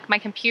my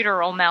computer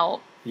will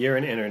melt. You're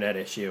an internet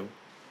issue.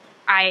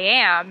 I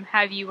am.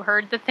 Have you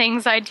heard the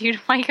things I do to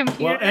my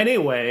computer? Well,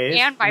 anyways,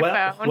 and my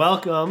phone.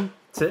 Welcome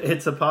to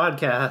It's a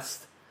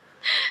Podcast.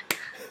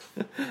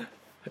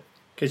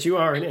 Because you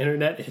are an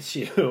internet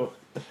issue.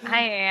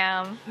 I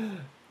am.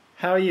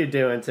 How are you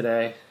doing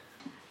today?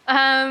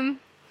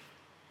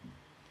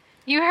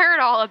 You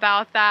heard all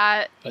about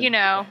that. You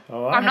know,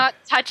 I'm not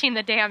touching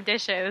the damn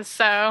dishes,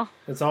 so.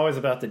 It's always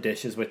about the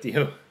dishes with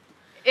you.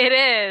 It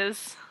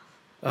is.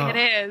 Oh, it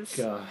is.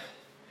 God.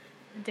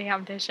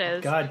 Damn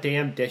dishes.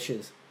 Goddamn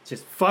dishes.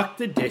 Just fuck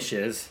the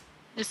dishes.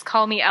 Just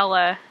call me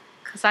Ella,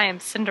 because I am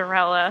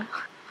Cinderella.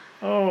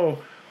 Oh,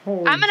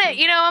 holy I'm gonna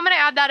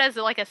add that as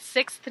like a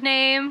sixth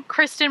name.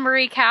 Kristen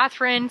Marie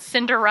Catherine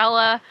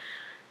Cinderella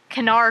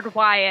Kennard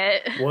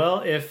Wyatt.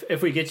 Well,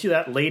 if we get you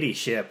that lady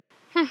ship,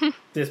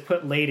 just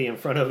put lady in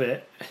front of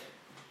it,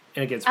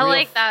 and it gets I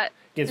like that.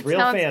 Gets it real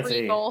sounds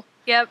fancy. Regal.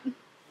 Yep.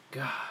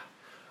 God,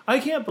 I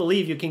can't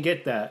believe you can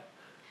get that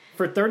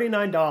for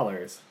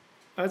 $39.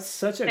 That's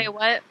such a. Say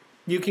what?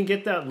 You can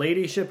get that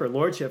ladyship or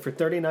lordship for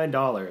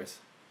 $39.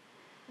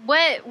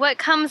 What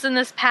comes in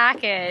this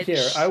package?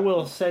 Here, I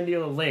will send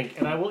you a link,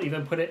 and I will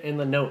even put it in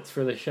the notes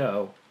for the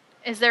show.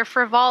 Is there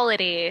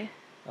frivolity?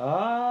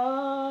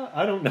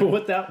 I don't know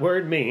what that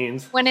word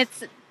means. When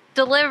it's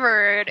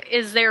delivered,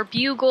 is there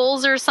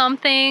bugles or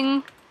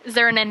something? Is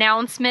there an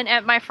announcement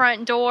at my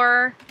front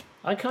door?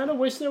 I kind of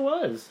wish there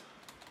was,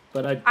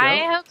 but I don't.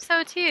 I hope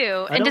so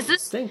too. I and don't does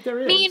this think there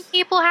is. mean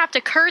people have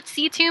to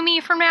curtsy to me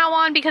from now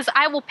on? Because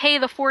I will pay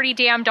the $40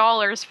 damn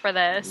for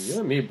this. You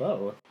and me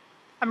both.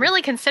 I'm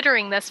really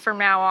considering this from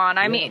now on.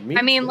 I mean,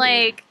 too.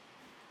 like,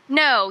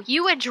 no,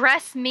 you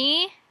address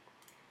me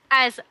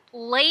as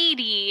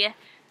Lady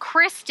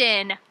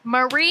Kristen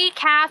Marie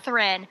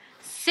Catherine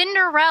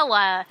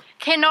Cinderella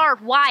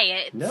Kennard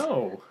Wyatt.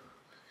 No,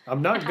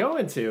 I'm not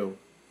going to.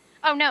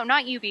 Oh, no,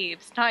 not you,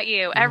 Beebs. Not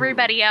you.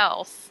 Everybody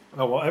else.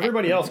 Oh, well,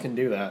 everybody else can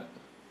do that.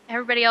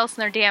 Everybody else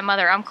and their damn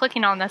mother. I'm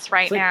clicking on this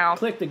right now.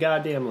 Click the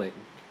goddamn link.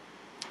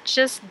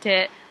 Just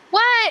did.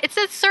 What? It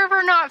says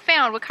server not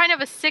found. What kind of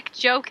a sick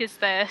joke is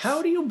this?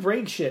 How do you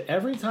break shit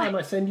every time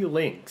I send you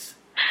links?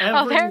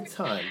 Every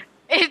time.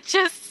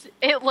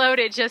 It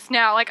loaded just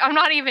now. Like, I'm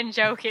not even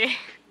joking.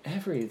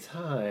 Every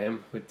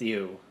time with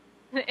you.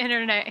 The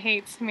internet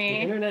hates me.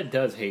 The internet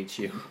does hate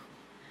you.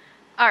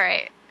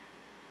 Alright.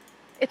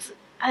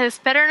 It's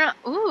better not.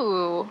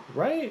 Ooh.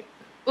 Right?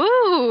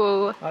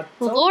 Ooh.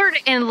 Lord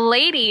and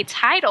Lady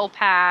title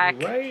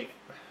pack. Right?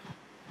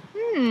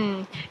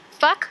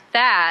 Fuck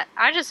that.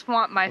 I just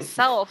want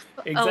myself.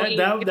 Exactly.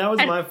 That was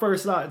my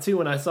first thought too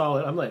when I saw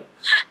it. I'm like,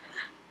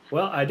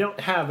 well, I don't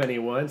have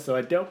anyone, so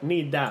I don't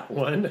need that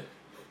one.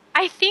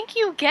 I think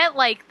you get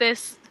like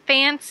this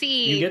fancy.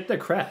 You get the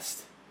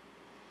crest.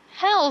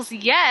 Hells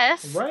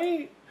yes.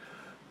 Right?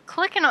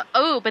 Clicking on.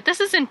 Oh, but this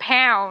is in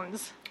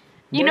pounds.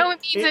 You know it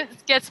means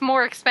it gets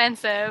more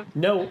expensive.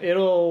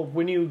 No,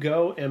 when you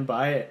go and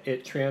buy it,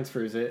 it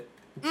transfers it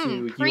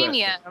to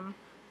premium. US.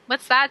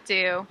 What's that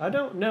do? I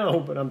don't know,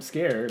 but I'm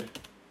scared.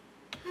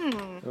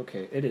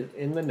 Okay, it is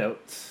in the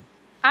notes.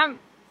 I'm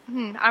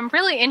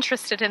really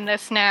interested in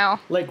this now.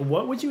 Like,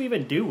 what would you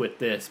even do with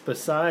this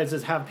besides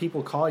just have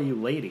people call you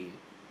lady?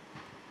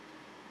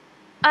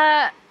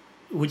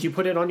 Would you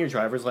put it on your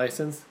driver's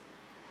license?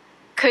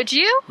 Could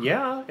you?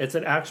 Yeah, it's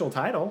an actual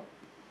title.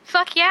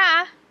 Fuck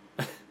yeah.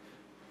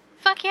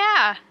 Fuck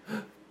yeah.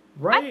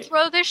 Right? I'd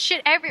throw this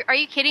shit Are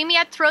you kidding me?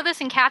 I'd throw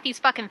this in Kathy's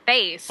fucking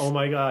face. Oh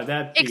my god,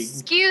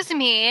 Excuse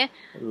me.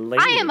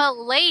 Lady. I am a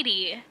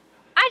lady.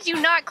 I do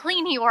not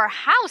clean your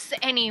house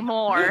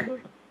anymore.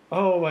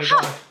 Oh my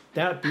god.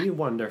 That'd be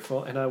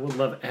wonderful, and I would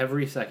love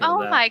every second of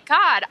that. Oh my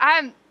god.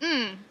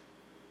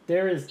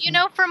 There is... You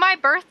know, for my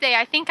birthday,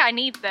 I think I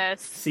need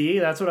this. See,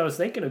 that's what I was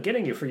thinking of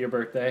getting you for your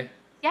birthday.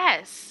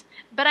 Yes.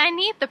 But I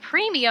need the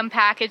premium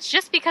package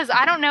just because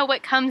I don't know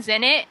what comes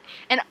in it.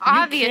 And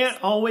You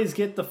can't always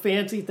get the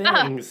fancy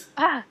things.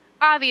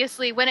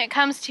 Obviously, when it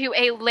comes to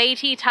a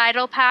lady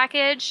title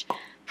package,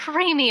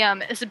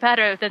 premium is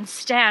better than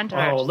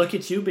standard. Oh, look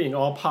at you being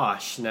all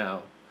posh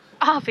now.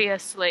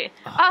 Obviously,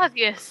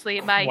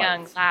 my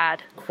young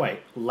lad.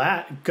 Quite.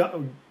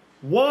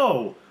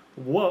 Whoa!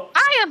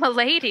 I am a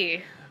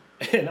lady.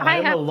 And I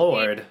am a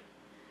lord.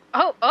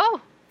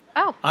 Oh.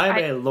 I'm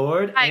a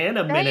lord and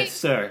a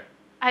minister.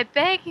 I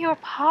beg your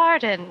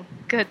pardon,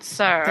 good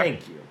sir.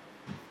 Thank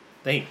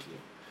you.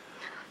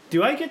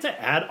 Do I get to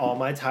add all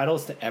my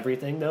titles to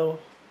everything, though?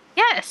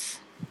 Yes.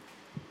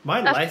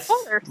 My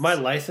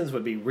license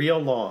would be real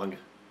long.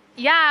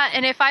 Yeah,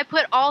 and if I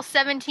put all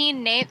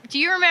 17 names... Do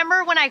you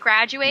remember when I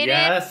graduated?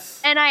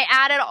 Yes. And I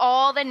added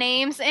all the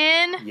names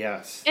in?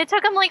 Yes. It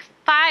took them like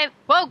 5...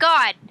 Whoa,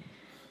 God.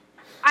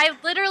 I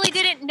literally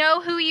didn't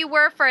know who you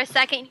were for a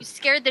second. You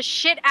scared the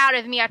shit out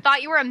of me. I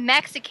thought you were a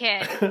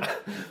Mexican.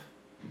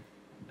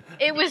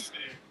 It was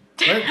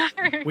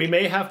dark. We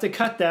may have to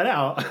cut that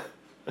out.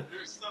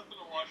 There's stuff in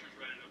the washer's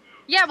ready to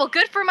move. Yeah, well,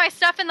 good for my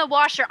stuff in the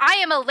washer. I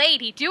am a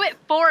lady. Do it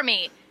for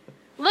me.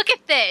 Look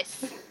at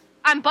this.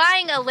 I'm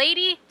buying a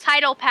lady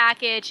title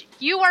package.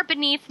 You are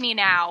beneath me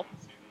now.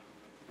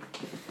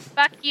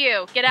 Fuck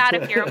you. Get out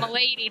of here. I'm a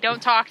lady.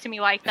 Don't talk to me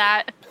like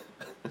that.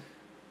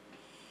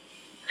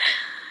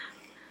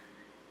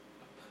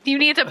 You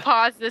need to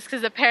pause this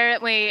because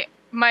apparently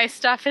my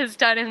stuff is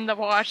done in the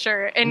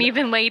washer and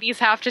even ladies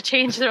have to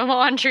change their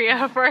laundry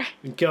over.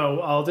 Go.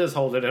 I'll just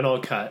hold it and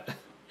I'll cut.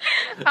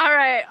 All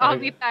right. I'll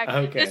be back.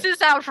 Okay. This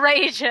is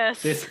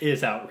outrageous. This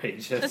is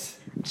outrageous.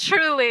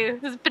 Truly.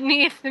 This is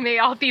beneath me.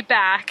 I'll be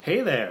back.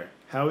 Hey there.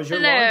 How was your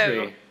Hello.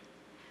 laundry?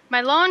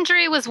 My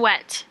laundry was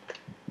wet.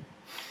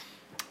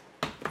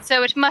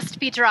 So it must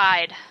be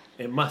dried.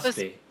 It must Those-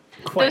 be.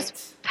 Quite.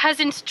 Those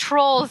peasant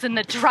trolls in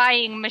the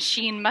drying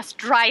machine must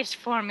dry it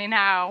for me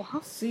now.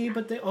 See,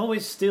 but they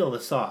always steal the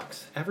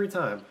socks. Every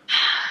time.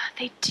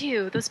 They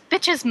do. Those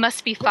bitches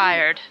must be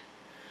fired.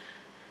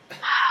 You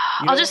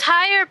I'll know- just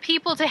hire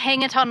people to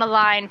hang it on a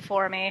line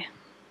for me.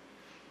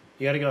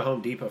 You gotta go to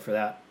Home Depot for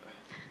that.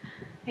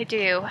 I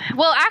do.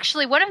 Well,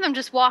 actually, one of them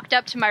just walked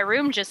up to my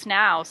room just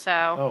now,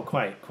 so... Oh,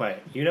 quite.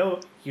 You know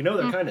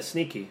they're kind of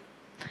sneaky.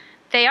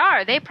 They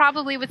are. They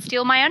probably would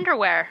steal my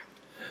underwear.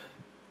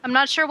 I'm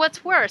not sure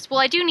what's worse. Well,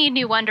 I do need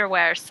new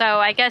underwear, so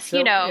I guess, So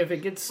if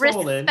it gets risks,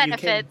 stolen, you can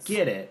benefits.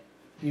 get it.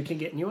 You can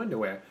get new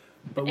underwear.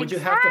 But would you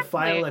have to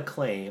file Exactly. a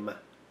claim?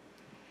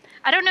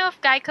 I don't know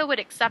if Geico would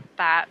accept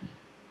that.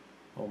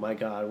 Oh my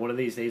god, one of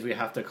these days we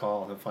have to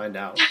call and find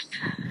out.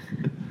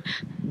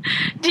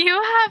 Do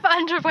you have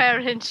underwear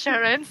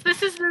insurance?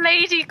 This is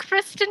Lady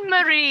Kristen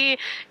Marie,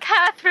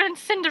 Catherine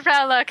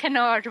Cinderella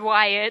Kennard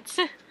Wyatt.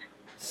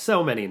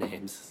 So many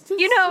names. Just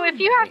You know, so if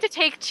you have many. to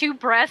take 2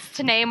 breaths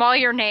to name all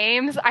your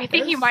names, I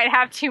think you There's- might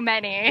have too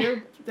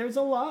many. There's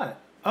a lot.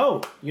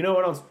 Oh, you know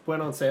what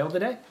went on sale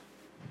today?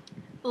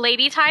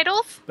 Lady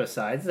titles?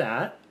 Besides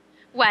that,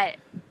 What?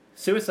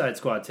 Suicide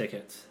Squad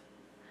tickets.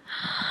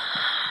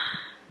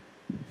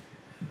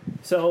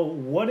 So,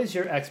 what is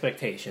your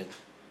expectation?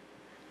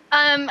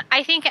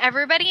 I think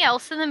everybody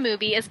else in the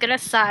movie is gonna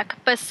suck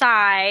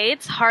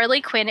besides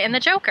Harley Quinn and the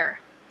Joker.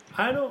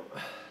 I don't.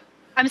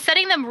 I'm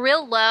setting them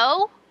real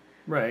low,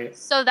 Right.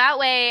 so that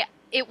way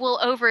it will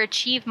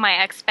overachieve my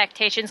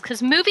expectations,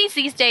 because movies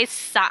these days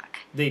suck.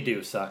 They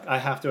do suck. I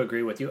have to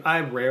agree with you. I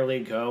rarely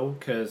go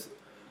because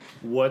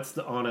what's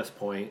the honest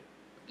point?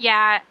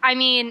 Yeah, I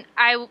mean,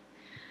 I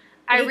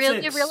It's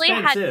really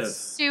had expensive.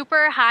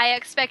 super high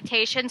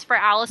expectations for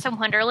Alice in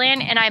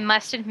Wonderland, and I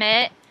must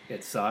admit,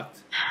 It sucked.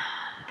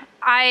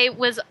 I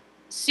was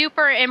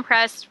super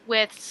impressed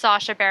with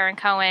Sacha Baron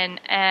Cohen,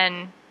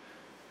 and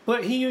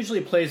But he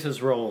usually plays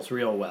his roles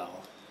real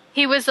well.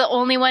 he was the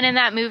only one in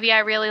that movie I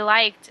really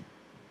liked,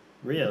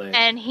 Really.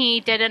 and he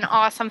did an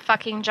awesome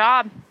fucking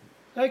job.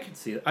 I could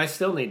see it. I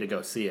still need to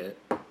go see it.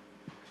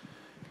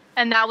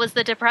 And that was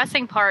the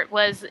depressing part,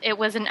 was it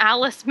was an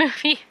Alice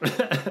movie.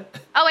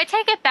 Oh, I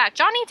take it back.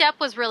 Johnny Depp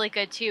was really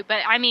good too, but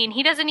I mean,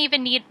 he doesn't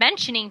even need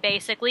mentioning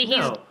basically. He's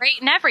No. great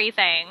in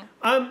everything.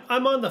 I'm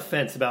on the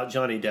fence about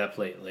Johnny Depp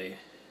lately.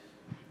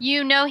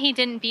 You know he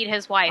didn't beat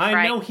his wife, I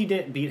right? know he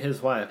didn't beat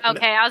his wife.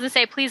 Okay, I was gonna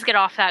say, please get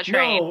off that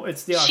train. No,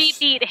 it's the She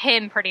beat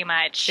him pretty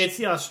much. it's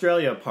the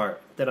Australia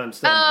part that I'm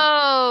still.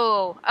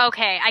 Oh,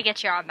 okay, I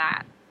get you on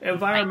that. The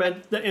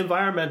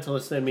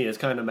environmentalist in me is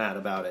kind of mad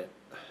about it.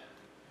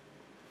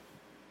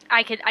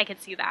 I could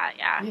see that,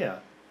 yeah.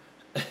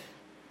 Yeah.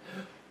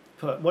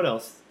 But what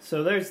else?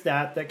 So there's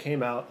that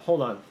came out.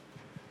 Hold on.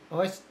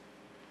 Oh,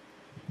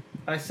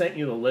 I sent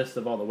you the list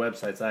of all the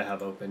websites I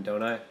have open,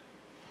 don't I?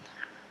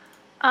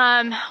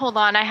 Hold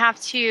on, I have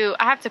to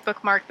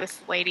bookmark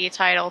this lady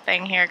title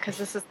thing here because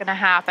this is gonna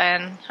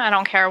happen. I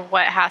don't care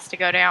what has to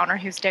go down or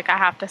whose dick I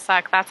have to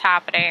suck. That's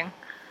happening.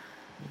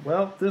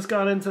 Well, this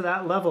got into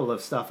that level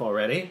of stuff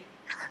already.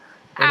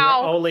 And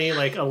Ow. we're only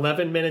like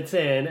 11 minutes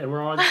in, and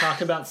we're already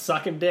talking about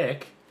sucking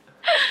dick.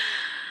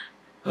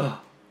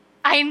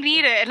 I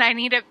need it, and I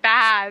need it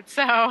bad.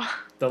 So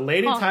The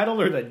lady Oh.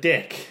 title or the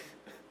dick?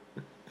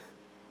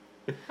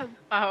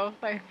 both.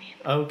 I mean,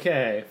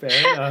 Okay,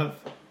 fair enough.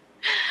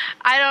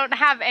 I don't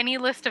have any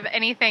list of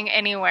anything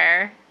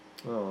anywhere.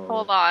 Oh.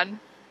 Hold on.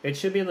 It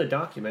should be in the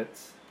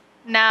documents.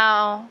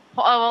 No.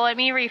 Oh, well, let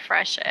me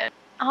refresh it.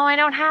 Oh, I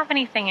don't have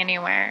anything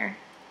anywhere.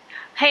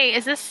 Hey,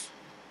 is this...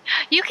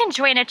 You can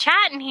join a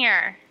chat in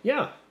here.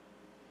 Yeah.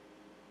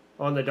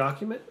 On the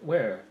document?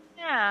 Where?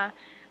 Yeah.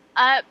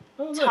 Up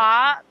Oh, look.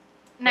 top, I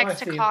next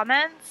to see.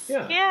 comments.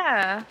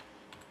 Yeah.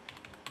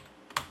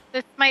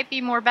 This might be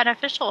more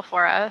beneficial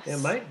for us. It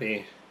might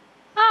be.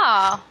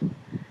 Oh.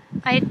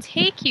 I'd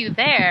take you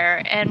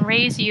there and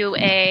raise you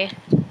a...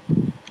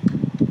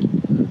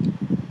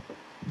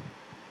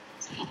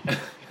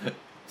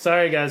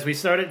 Sorry guys, we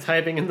started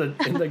typing in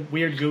the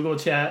weird Google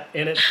chat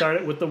and it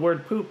started with the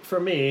word poop for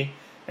me,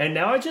 and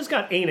now I just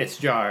got anus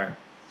jar.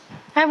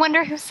 I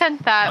wonder who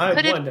sent that. I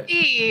Could wonder. it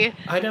be?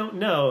 I don't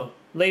know.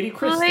 Lady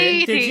Kristen,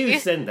 did you Lady.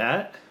 send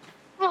that?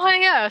 Oh,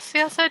 yes,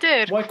 I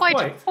did. Why, quite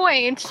a quite.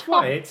 point.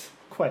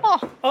 Quite.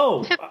 Oh,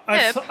 Oh, tip,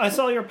 I tip.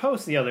 saw your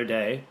post the other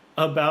day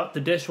about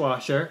the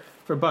dishwasher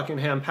for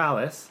Buckingham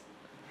Palace.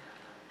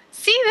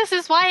 See, this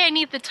is why I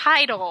need the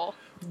title.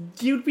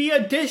 You'd be a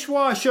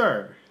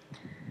dishwasher.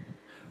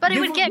 But it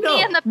would get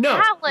me in the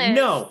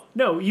palace.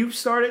 No. You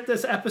started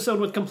this episode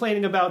with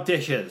complaining about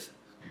dishes.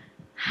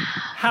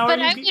 But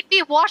I would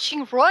be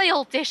washing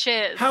royal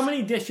dishes. How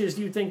many dishes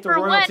do you think the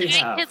royalty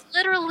have? I could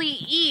literally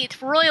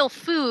eat royal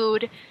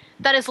food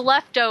that is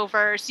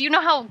leftovers. You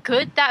know how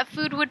good that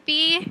food would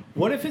be?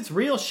 What if it's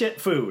real shit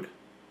food?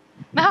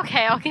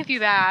 Okay, I'll give you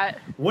that.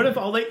 What if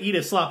all they eat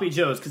is sloppy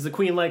joes because the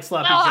queen likes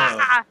sloppy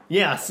joes?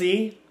 Yeah,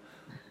 see?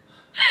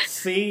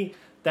 See?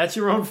 That's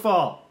your own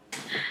fault.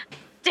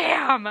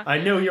 Damn. I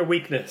know your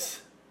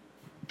weakness.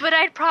 But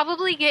I'd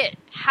probably get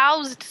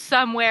housed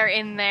somewhere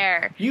in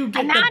there. You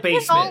get the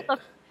basement.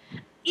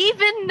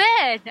 Even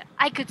then,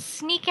 I could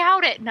sneak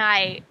out at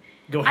night.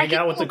 Go hang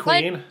out with the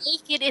queen?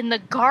 Naked in the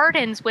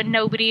gardens when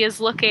nobody is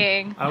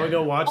looking. I would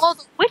go watch... all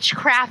the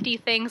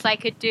witchcrafty things I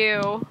could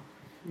do.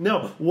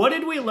 No, what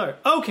did we learn?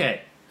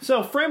 Okay,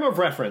 so frame of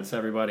reference,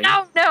 everybody.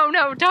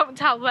 No, don't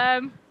tell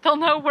them. They'll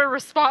know we're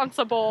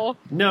responsible.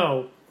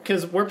 No,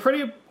 because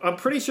I'm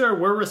pretty sure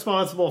we're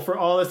responsible for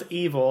all this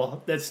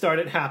evil that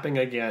started happening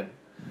again.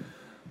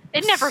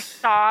 It never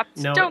stopped.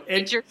 No, don't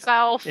kid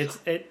yourself.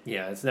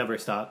 It's never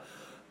stopped.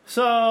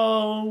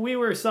 So, we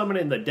were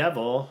summoning the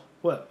devil,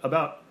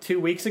 about 2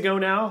 weeks ago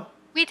now?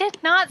 We did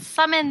not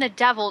summon the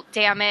devil,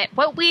 damn it.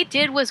 What we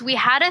did was we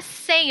had a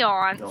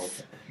seance.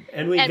 Okay.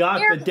 And we got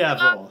the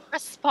devil.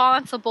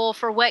 Responsible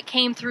for what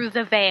came through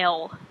the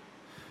veil.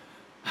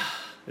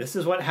 This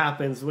is what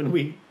happens when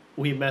we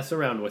mess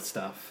around with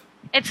stuff.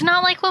 It's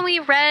not like when we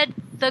read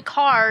the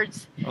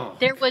cards,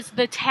 there was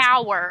the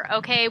tower,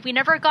 okay? We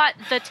never got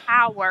the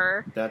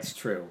tower. That's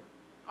true.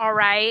 All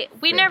right?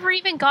 We never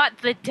even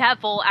got the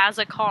devil as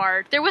a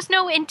card. There was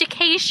no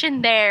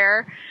indication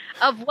there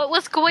of what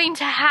was going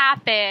to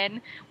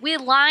happen. We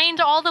lined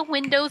all the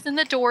windows and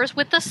the doors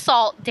with the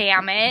salt,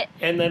 damn it.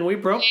 And then we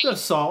broke the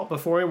salt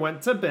before we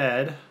went to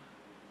bed.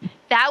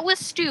 That was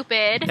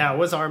stupid. That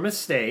was our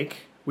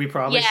mistake. We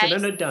probably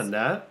shouldn't have done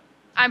that.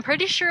 I'm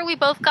pretty sure we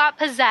both got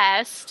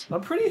possessed.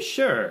 I'm pretty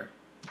sure.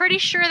 Pretty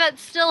sure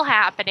that's still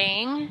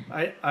happening.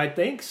 I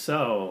think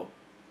so.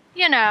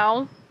 You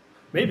know.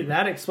 Maybe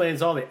that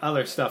explains all the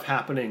other stuff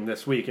happening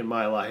this week in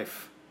my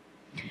life.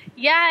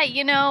 Yeah,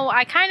 you know,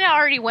 I kind of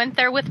already went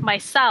there with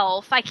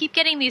myself. I keep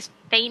getting these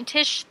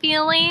faintish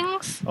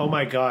feelings. Oh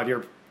my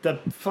god, the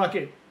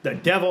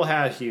devil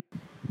has you.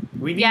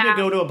 We need to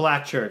go to a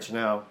black church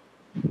now.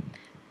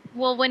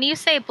 Well, when you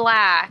say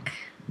black,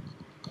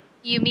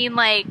 you mean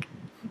like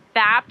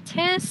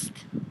Baptist?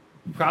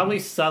 Probably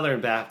Southern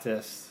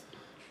Baptist.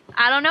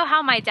 I don't know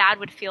how my dad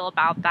would feel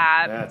about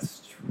that.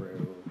 That's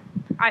true.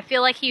 I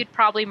feel like he would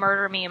probably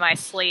murder me in my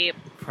sleep.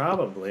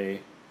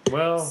 Probably.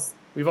 Well,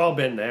 we've all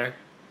been there.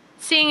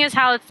 Seeing as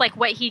how it's like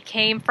what he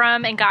came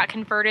from and got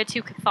converted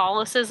to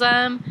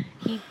Catholicism,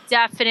 he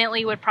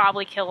definitely would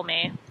probably kill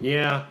me.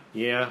 Yeah.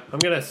 I'm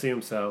gonna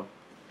assume so.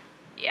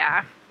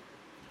 Yeah.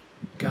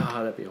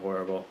 God, that'd be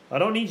horrible. I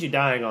don't need you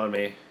dying on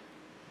me.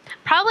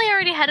 Probably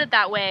already headed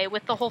that way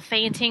with the whole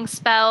fainting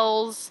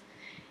spells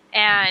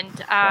and...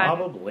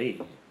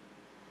 Probably.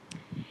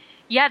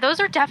 Yeah, those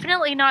are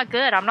definitely not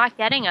good. I'm not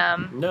getting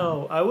them.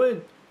 No, I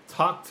would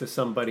talk to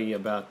somebody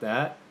about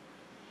that.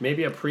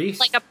 Maybe a priest?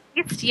 Like a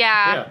priest,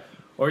 yeah. Yeah,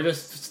 or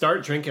just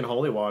start drinking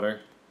holy water.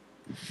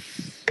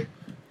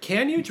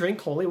 Can you drink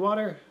holy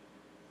water?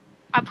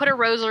 I put a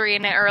rosary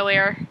in it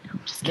earlier.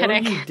 Just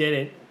kidding. No, you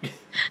didn't.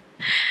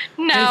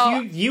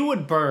 No. You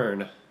would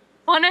burn.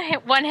 One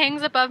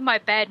hangs above my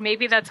bed.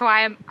 Maybe that's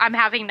why I'm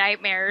having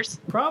nightmares.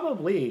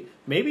 Probably.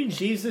 Maybe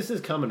Jesus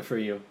is coming for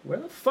you. Where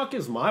the fuck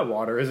is my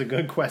water is a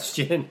good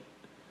question.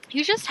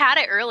 You just had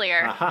it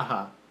earlier.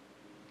 Ahaha.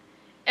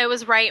 It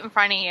was right in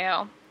front of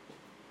you.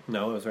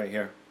 No, it was right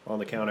here on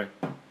the counter.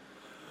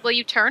 Well,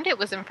 you turned, it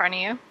was in front of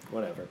you.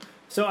 Whatever.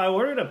 So I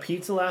ordered a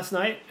pizza last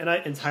night, and I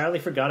entirely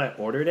forgot I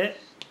ordered it.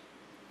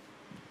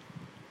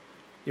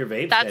 Your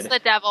vape That's the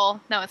devil.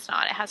 No, it's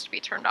not. It has to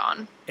be turned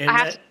on. And I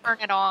have to turn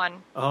it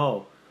on.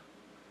 Oh.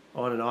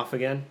 On and off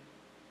again?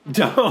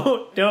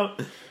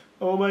 Don't.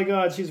 Oh my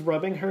god, she's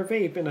rubbing her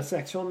vape in a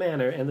sexual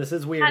manner, and this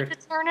is weird. I have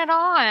to turn it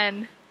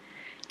on.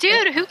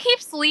 Dude, who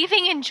keeps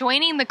leaving and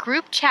joining the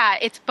group chat?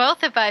 It's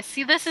both of us.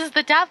 See, this is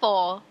the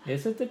devil.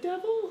 Is it the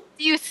devil?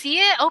 Do you see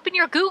it? Open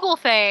your Google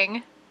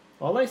thing.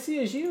 All I see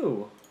is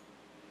you.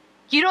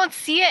 You don't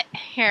see it?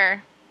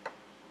 Here.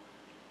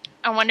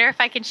 I wonder if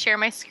I can share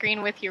my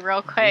screen with you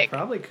real quick. You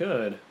probably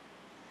could.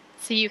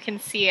 So you can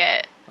see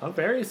it. I'm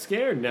very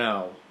scared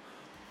now.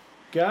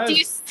 Guys. Do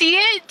you see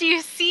it? Do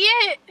you see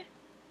it?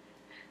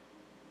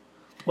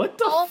 What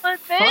the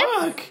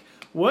fuck?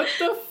 What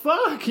the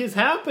fuck is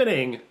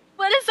happening?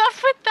 What is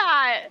up with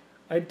that?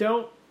 I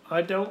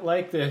don't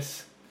like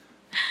this.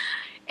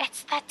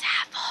 It's the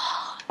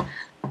devil.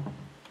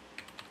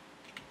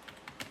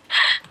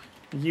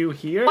 You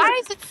here?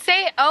 Why does it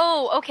say...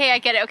 Oh, okay, I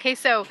get it. Okay,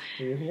 so...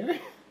 You here?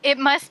 It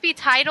must be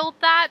titled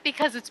that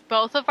because it's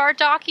both of our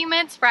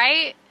documents,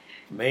 right?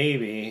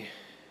 Maybe.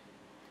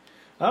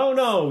 Oh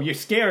no, you're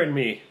scaring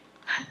me.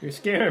 You're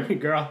scaring me,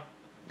 girl.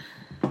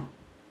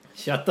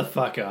 Shut the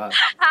fuck up.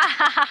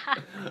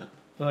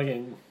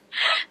 Fucking...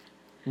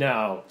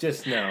 No,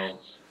 just no.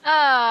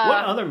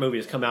 What other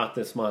movies come out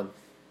this month?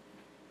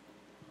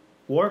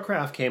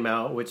 Warcraft came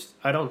out, which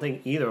I don't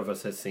think either of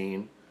us has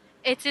seen.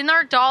 It's in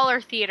our dollar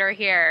theater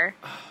here,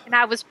 and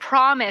I was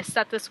promised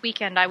that this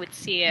weekend I would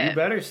see You it.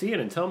 better see it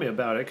and tell me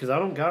about it, because I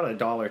don't got a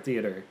dollar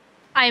theater.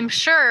 I'm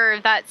sure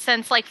that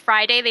since like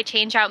Friday they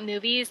change out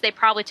movies, they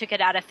probably took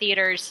it out of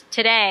theaters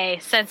today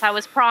since I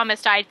was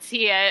promised I'd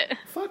see it.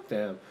 Fuck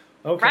them.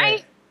 Okay.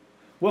 Right?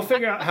 We'll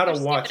figure out how to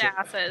They're watch it. stupid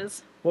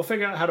asses. We'll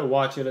figure out how to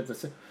watch it at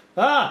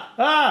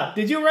the...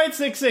 Did you write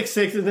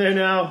 666 in there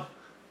now?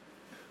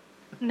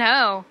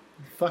 No.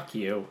 Fuck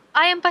you.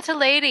 I am but a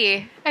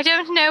lady. I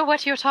don't know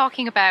what you're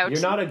talking about.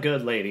 You're not a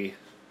good lady.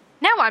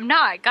 No, I'm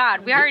not.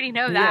 God, we already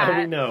know that. Yeah,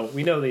 we know.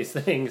 We know these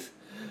things.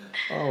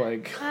 Oh my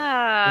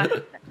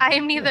god. I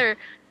am neither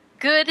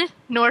good,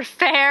 nor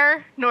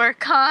fair, nor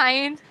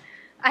kind.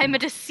 I am a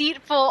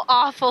deceitful,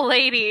 awful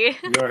lady.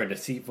 You're a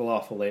deceitful,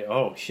 awful lady.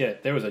 Oh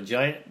shit, there was a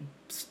giant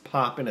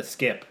pop and a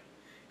skip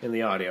in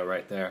the audio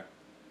right there.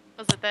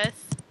 Was it this?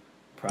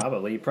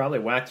 Probably. You probably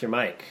whacked your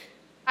mic.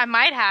 I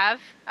might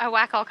have. I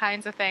whack all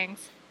kinds of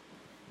things.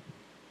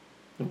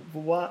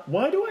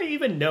 Why do I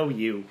even know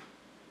you?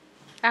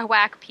 I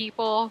whack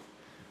people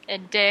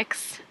and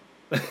dicks.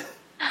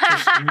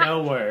 Just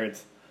no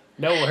words.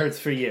 No words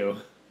for you.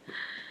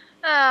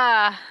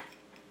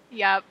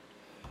 Yep.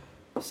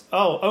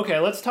 Oh, okay,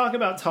 let's talk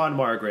about Todd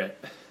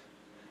Margaret.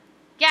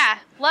 Yeah,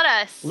 let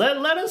us. Let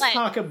us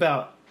talk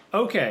about...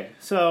 Okay,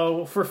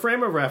 so for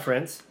frame of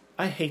reference,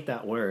 I hate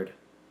that word.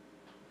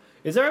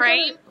 Is there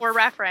Frame or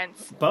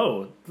reference?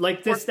 both?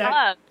 Like this, Or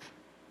that...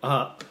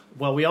 of.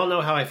 Well, we all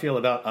know how I feel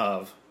about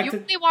of. You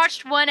only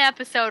watched one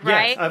episode,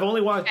 right? Yes, I've only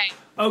watched...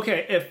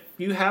 Okay, if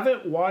you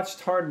haven't watched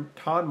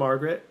Todd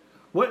Margaret,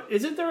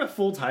 isn't there a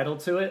full title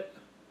to it?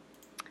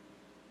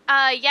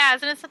 Yeah,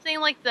 isn't it something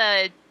like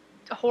the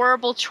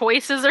horrible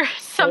choices or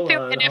something?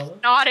 on, And hold on.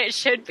 if not, it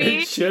should be.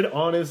 It should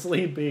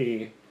honestly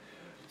be.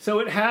 So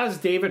it has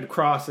David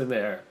Cross in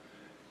there.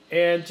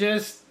 And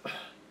just...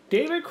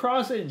 David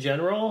Cross in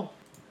general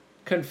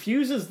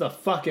confuses the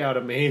fuck out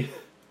of me.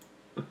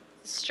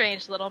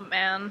 Strange little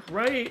man.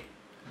 Right?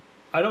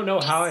 I don't know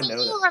how I know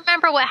Do you that.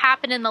 remember what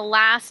happened in the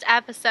last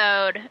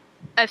episode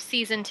of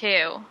season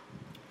 2?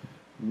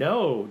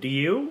 No, do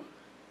you?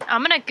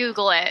 I'm gonna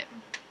Google it.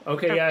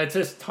 Okay, yeah, it's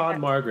just Todd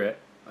Margaret.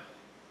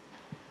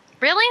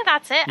 Really?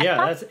 That's it? I Yeah,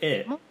 thought that's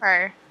it.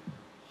 more.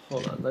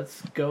 Hold on,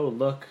 let's go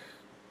look.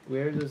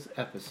 Where's this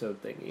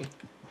episode thingy?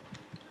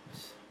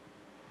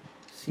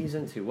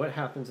 Season 2. What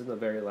happens in the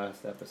very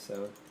last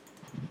episode?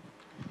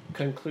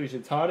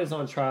 Conclusion. Todd is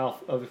on trial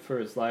for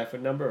his life. A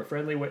number of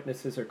friendly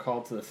witnesses are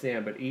called to the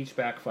stand, but each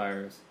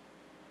backfires.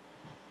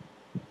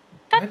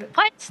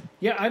 What?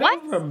 Yeah, I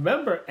don't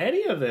remember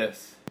any of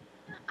this.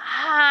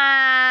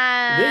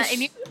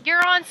 And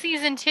you're on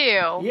season 2.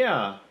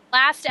 Yeah.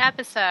 Last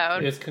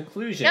episode. It's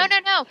conclusion.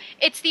 No.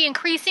 It's the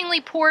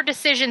increasingly poor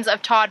decisions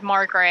of Todd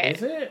Margaret.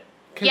 Is it?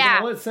 Because Yeah.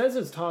 all it says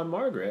is Todd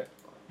Margaret.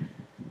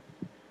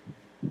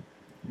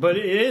 But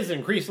it is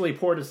increasingly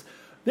poor.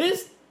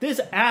 This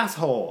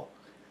asshole.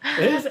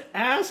 This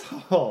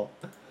asshole.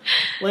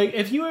 Like,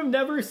 if you have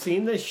never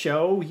seen this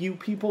show, you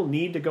people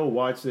need to go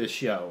watch this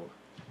show.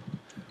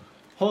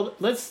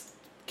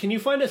 Can you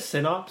find a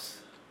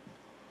synopsis?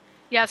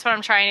 Yeah, that's what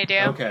I'm trying to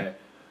do. Okay.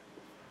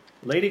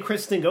 Lady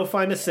Kristen, go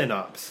find a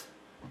synopsis.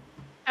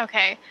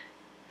 Okay.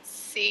 Let's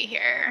see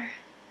here.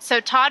 So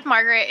Todd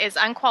Margaret is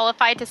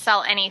unqualified to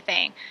sell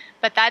anything,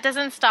 but that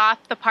doesn't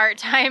stop the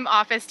part-time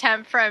office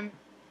temp from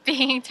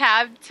being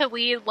tabbed to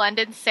lead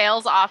London's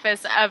sales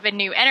office of a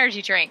new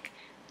energy drink,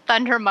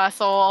 Thunder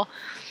Muscle,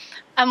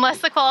 unless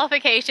the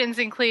qualifications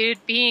include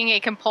being a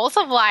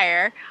compulsive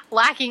liar,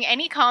 lacking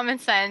any common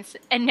sense,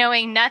 and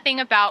knowing nothing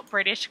about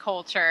British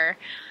culture.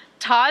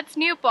 Todd's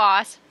new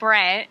boss,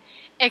 Brent,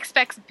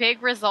 expects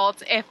big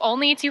results if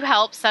only to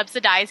help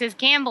subsidize his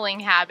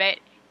gambling habit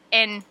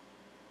and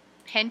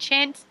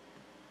penchant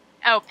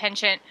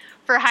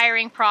for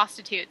hiring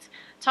prostitutes.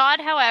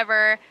 Todd,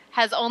 however,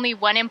 has only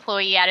one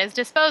employee at his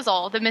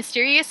disposal, the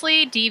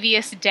mysteriously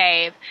devious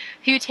Dave,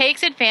 who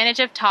takes advantage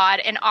of Todd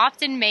and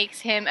often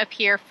makes him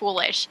appear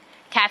foolish.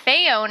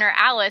 Cafe owner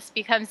Alice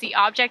becomes the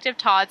object of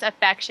Todd's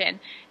affection,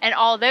 and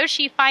although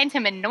she finds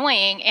him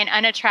annoying and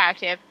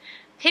unattractive,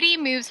 pity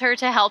moves her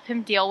to help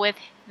him deal with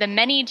the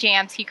many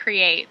jams he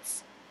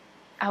creates.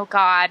 Oh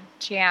God,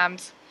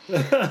 jams.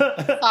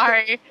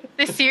 Sorry.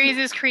 This series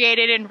is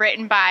created and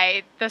written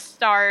by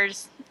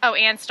stars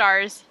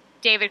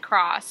David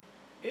Cross.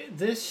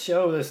 This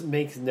show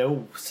makes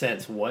no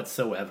sense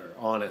whatsoever,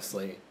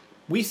 honestly.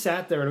 We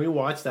sat there and we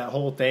watched that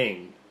whole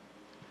thing.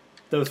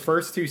 Those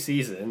first 2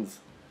 seasons.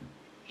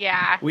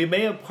 Yeah. We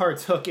may have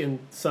partook in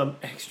some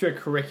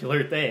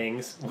extracurricular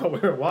things while we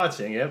were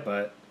watching it,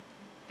 but...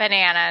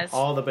 Bananas.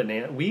 All the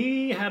bananas.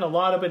 We had a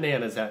lot of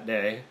bananas that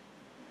day.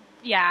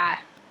 Yeah.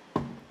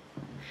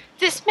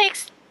 This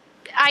makes...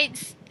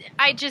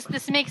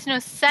 this makes no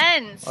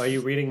sense. Are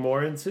you reading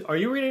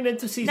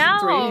into season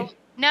No. 3?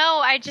 No,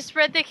 I just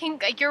read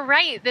you're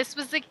right. This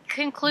was the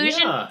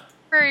conclusion Yeah.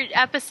 for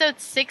episode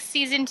 6,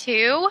 season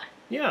 2.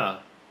 Yeah.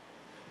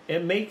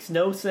 It makes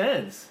no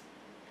sense.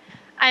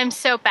 I'm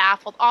so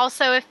baffled.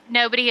 Also, if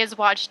nobody has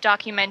watched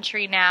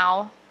Documentary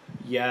Now,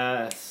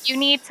 Yes. you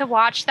need to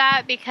watch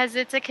that because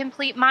it's a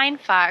complete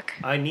mindfuck.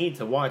 I need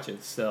to watch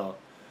it still.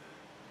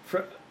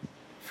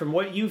 From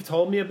what you've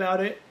told me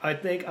about it, I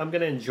think I'm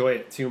going to enjoy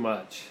it too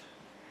much.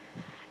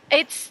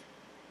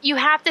 You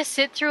have to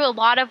sit through a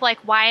lot of like,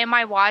 why am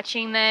I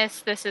watching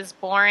this? This is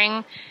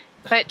boring.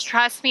 But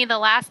trust me, the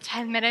last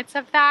 10 minutes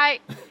of that,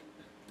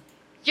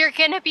 you're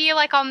going to be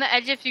like on the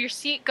edge of your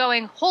seat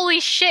going, holy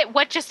shit,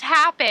 what just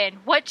happened?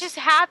 What just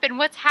happened?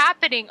 What's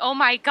happening? Oh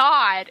my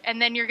God.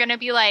 And then you're going to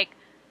be like,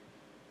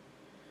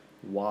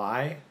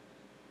 why?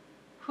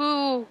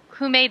 Who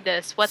made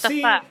this? What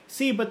the fuck?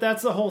 See, but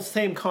that's the whole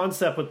same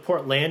concept with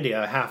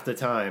Portlandia half the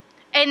time.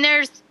 And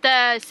there's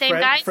the same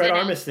guys Fred in it.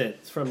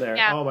 Armistead's from there.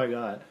 Yeah. Oh my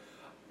God.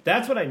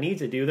 That's what I need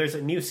to do. There's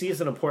a new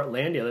season of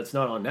Portlandia that's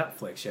not on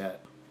Netflix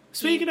yet.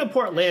 Speaking of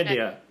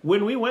Portlandia,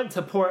 when we went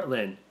to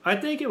Portland, I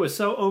think it was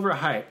so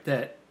overhyped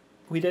that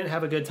we didn't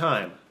have a good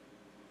time.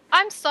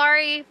 I'm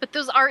sorry, but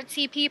those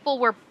artsy people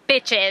were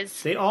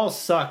bitches. They all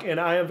suck, and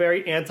I am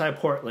very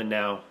anti-Portland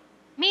now.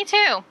 Me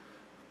too.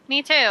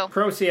 Me too.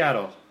 Pro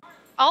Seattle.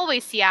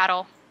 Always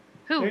Seattle.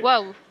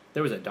 Whoa.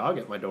 There was a dog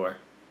at my door.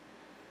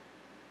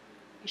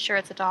 You sure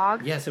it's a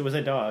dog? Yes, it was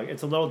a dog.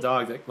 It's a little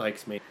dog that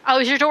likes me. Oh,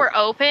 is your door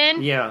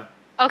open? Yeah.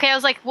 Okay, I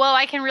was like, whoa,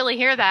 I can really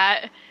hear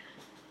that.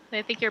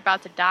 I think you're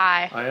about to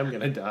die. I am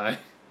going to die.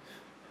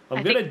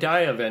 I'm going to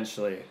die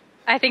eventually.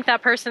 I think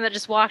that person that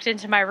just walked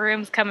into my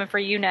room's coming for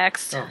you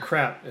next. Oh,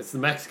 crap. It's the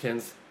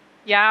Mexicans.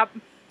 Yep.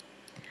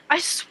 I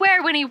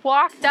swear when he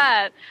walked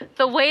up,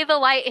 the way the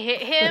light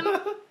hit him,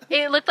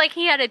 it looked like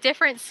he had a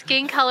different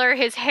skin color.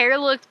 His hair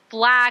looked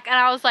black, and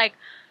I was like,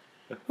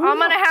 I'm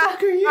gonna have.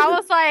 I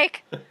was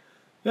like,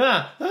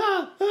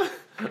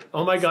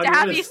 oh my God! You're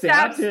gonna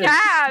stab him.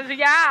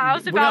 Yeah, I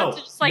was about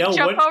to just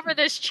jump over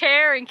this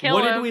chair and kill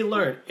him. What did we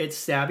learn? It's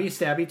stabby,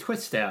 stabby,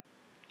 twist stab.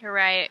 You're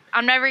right.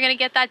 I'm never gonna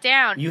get that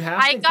down. You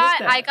have to get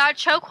that. I got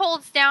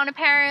chokeholds down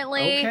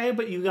apparently. Okay,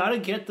 but you gotta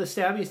get the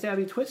stabby,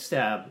 stabby, twist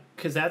stab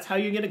because that's how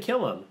you're gonna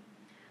kill him.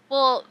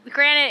 Well,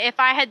 granted,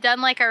 if I had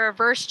done like a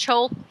reverse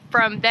choke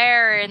from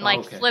there and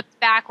flipped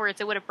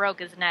backwards, it would have broke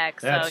his neck.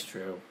 That's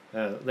true.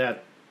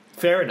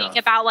 Fair enough.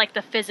 Think about like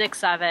the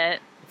physics of it.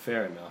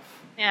 Fair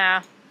enough.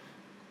 Yeah.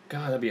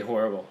 God, that'd be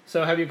horrible.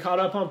 So, have you caught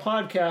up on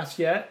podcasts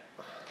yet?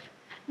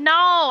 No,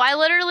 I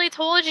literally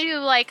told you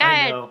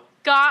I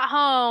got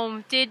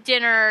home, did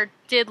dinner,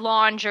 did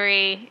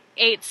laundry,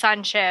 ate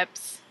Sun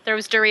Chips. There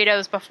was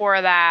Doritos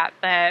before that,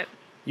 but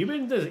you've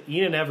been just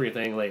eating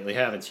everything lately,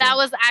 haven't you? That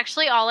was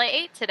actually all I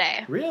ate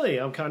today. Really?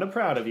 I'm kind of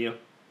proud of you.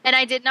 And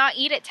I did not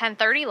eat at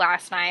 10:30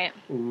 last night.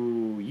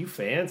 Ooh, you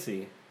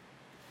fancy.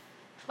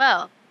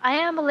 Well, I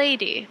am a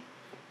lady.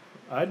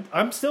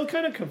 I'm still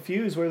kind of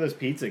confused where this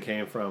pizza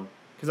came from.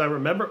 Because I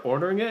remember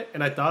ordering it,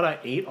 and I thought I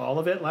ate all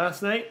of it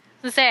last night.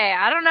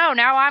 I don't know.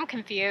 Now I'm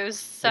confused.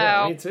 So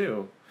yeah, me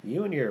too.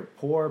 You and your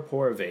poor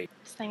vape.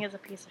 This thing is a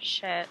piece of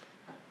shit.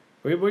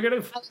 We're gonna.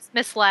 I was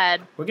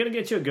misled. We're gonna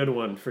get you a good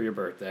one for your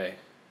birthday.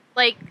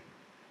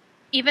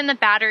 Even the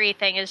battery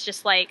thing is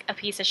just a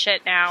piece of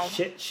shit now.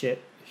 Shit.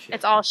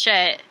 It's all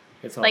shit.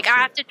 It's all shit.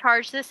 I have to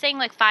charge this thing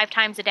 5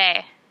 times a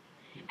day.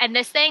 And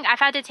this thing, I've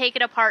had to take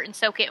it apart and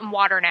soak it in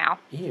water now.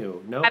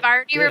 Ew, no. I've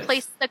already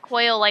replaced the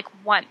coil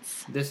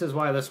once. This is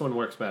why this one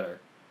works better.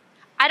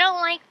 I don't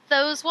like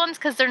those ones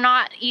because they're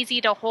not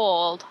easy to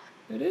hold.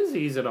 It is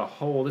easy to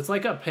hold. It's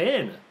like a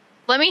pin.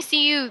 Let me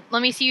see you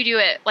do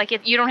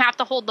it. You don't have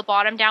to hold the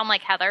bottom down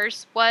like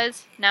Heather's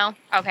was. No?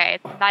 Okay.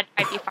 I'd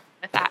be fine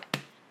with that.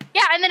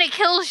 Yeah, and then it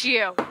kills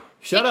you.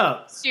 Shut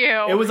up.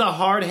 You. It was a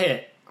hard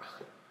hit.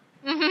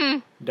 Mm-hmm.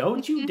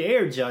 Don't you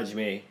dare judge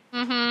me.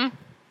 Mm-hmm.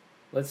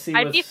 Let's see.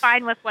 I'd be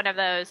fine with one of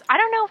those. I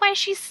don't know why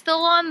she's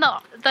still on the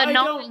I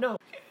don't know.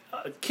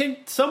 Can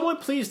someone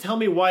please tell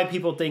me why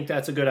people think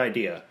that's a good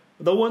idea?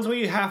 The ones where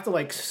you have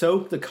to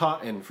soak the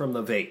cotton from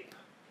the vape.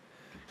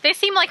 They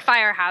seem like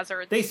fire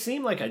hazards. They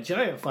seem like a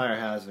giant fire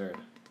hazard.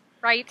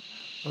 Right?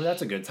 Oh,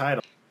 that's a good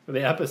title for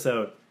the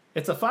episode.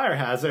 It's a fire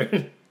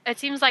hazard. It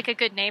seems like a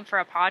good name for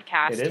a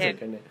podcast. It is a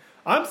good name.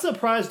 I'm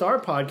surprised our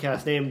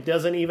podcast name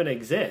doesn't even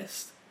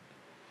exist.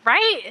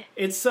 Right?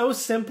 It's so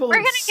simple. We're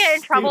going to get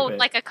in trouble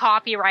with a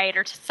copyright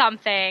or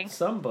something.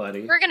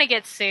 Somebody. We're going to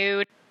get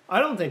sued.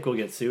 I don't think we'll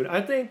get sued.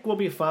 I think we'll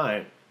be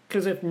fine.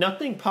 Because if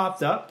nothing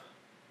popped up,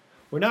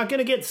 we're not going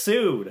to get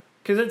sued.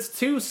 Because it's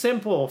too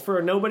simple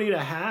for nobody to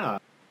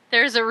have.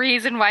 There's a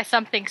reason why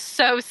something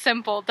so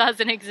simple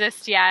doesn't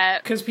exist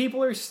yet. Because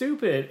people are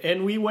stupid,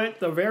 and we went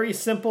the very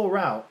simple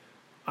route.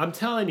 I'm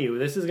telling you,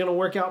 this is going to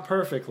work out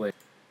perfectly.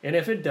 And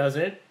if it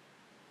doesn't,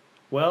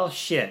 well,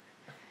 shit.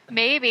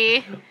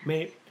 Maybe.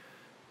 Mate,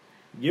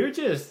 you're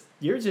just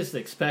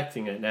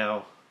expecting it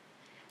now.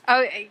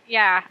 Oh,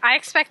 yeah. I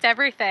expect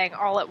everything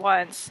all at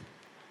once.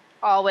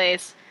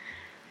 Always.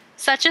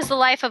 Such is the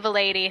life of a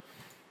lady.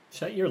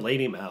 Shut your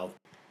lady mouth.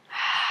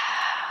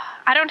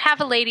 I don't have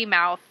a lady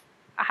mouth.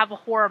 I have a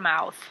whore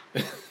mouth.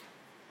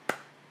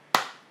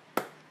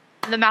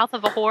 The mouth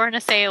of a whore and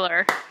a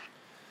sailor.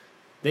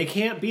 They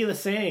can't be the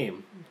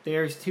same.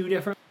 There's two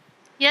different...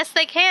 Yes,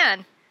 they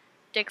can.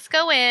 Dicks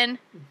go in,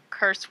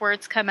 curse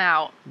words come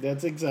out.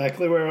 That's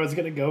exactly where I was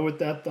going to go with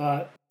that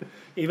thought.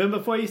 Even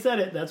before you said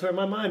it, that's where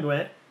my mind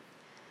went.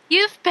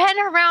 You've been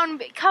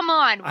around. Come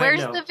on. Where's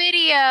know. the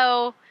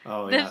video?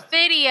 Oh, The yeah.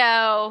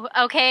 video,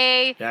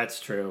 okay? That's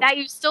true. That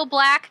you still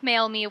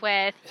blackmail me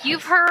with.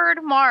 You've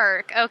heard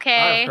Mark,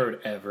 okay? I've heard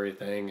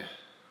everything.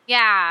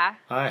 Yeah.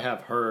 I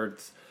have heard...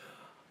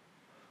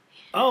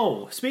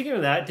 Oh, speaking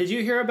of that, did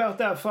you hear about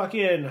that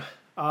fucking...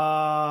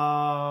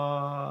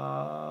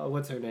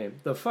 what's her name?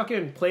 The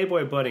fucking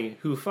Playboy bunny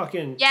who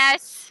fucking...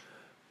 Yes.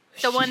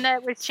 The one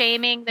that was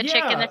shaming the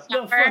chick in the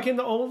summer.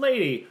 the old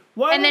lady.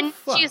 Why And the then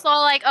fuck? she's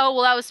all like, oh,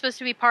 well, that was supposed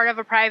to be part of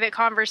a private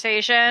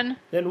conversation.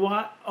 Then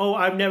what? Oh,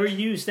 I've never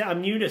used that.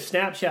 I'm new to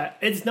Snapchat.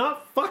 It's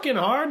not fucking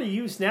hard to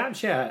use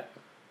Snapchat.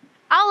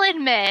 I'll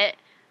admit,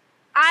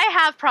 I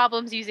have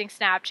problems using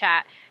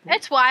Snapchat.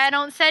 It's why I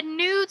don't send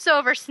nudes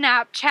over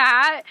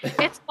Snapchat.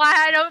 It's why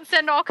I don't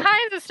send all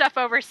kinds of stuff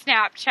over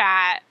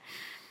Snapchat.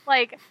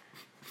 Like,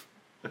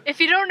 if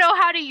you don't know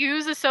how to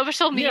use a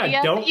social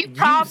media, don't you use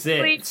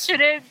probably it.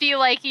 shouldn't be,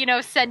 like, you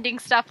know, sending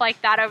stuff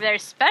like that over there,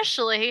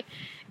 especially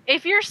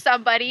if you're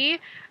somebody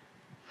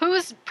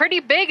who's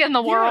pretty big in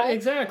the world. Yeah,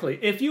 exactly.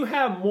 If you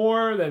have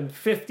more than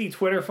 50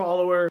 Twitter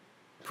followers,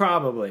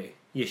 probably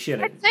you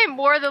shouldn't. I'd say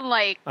more than,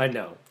 like, I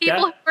know.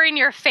 people That- who are in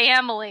your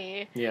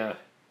family. Yeah.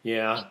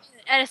 Yeah.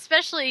 And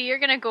especially, you're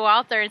going to go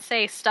out there and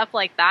say stuff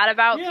like that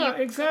about Yeah,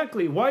 people.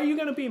 exactly. Why are you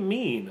going to be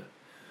mean?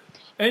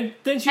 And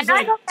then she's And I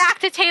like, go back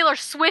to Taylor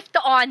Swift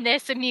on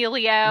this,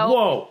 Emilio.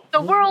 whoa.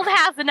 The world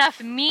has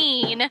enough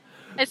mean.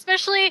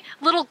 Especially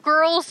little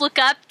girls look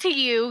up to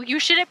you. You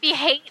shouldn't be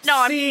hating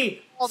on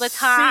people all the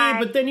time.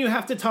 See, but then you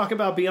have to talk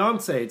about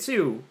Beyonce,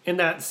 too, in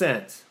that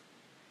sense.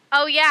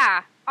 Oh,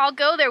 yeah. I'll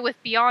go there with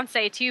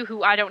Beyonce, too,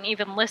 who I don't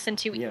even listen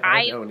to Yeah,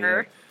 I don't either.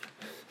 either.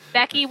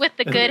 Becky with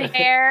the good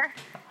hair.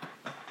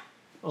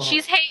 Oh.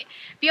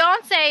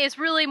 Beyonce is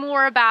really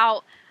more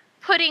about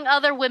putting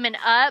other women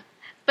up.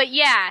 But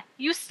yeah,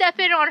 you step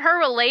in on her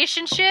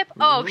relationship,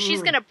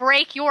 she's gonna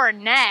break your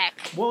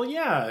neck. Well,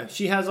 yeah,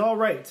 she has all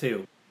right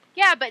to.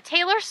 Yeah, but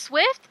Taylor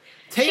Swift,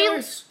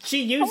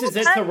 She uses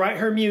it to write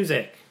her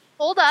music.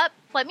 hold up,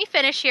 let me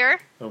finish here.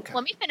 Okay.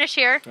 Let me finish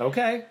here.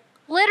 Okay.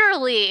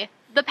 Literally,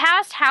 the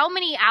past how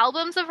many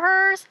albums of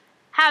hers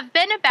have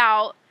been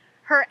about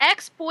her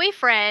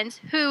ex-boyfriends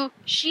who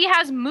she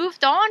has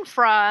moved on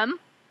from,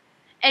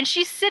 and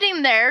she's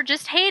sitting there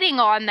just hating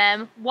on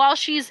them while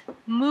she's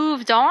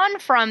moved on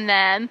from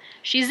them.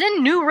 She's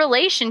in new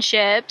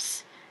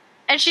relationships,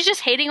 and she's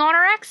just hating on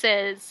her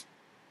exes.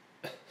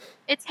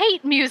 It's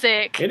hate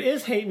music. It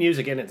is hate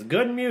music, and it's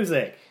good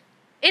music.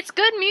 It's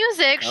good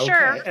music,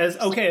 sure,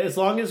 Okay, as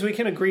long as we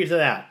can agree to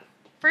that.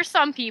 for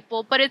some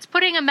people, but it's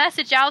putting a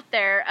message out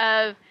there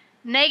of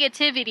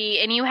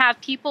negativity, and you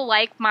have people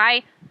like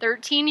my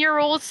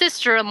 13-year-old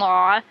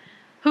sister-in-law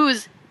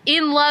who's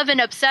in love and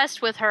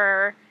obsessed with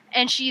her,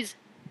 and she's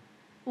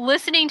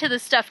listening to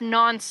this stuff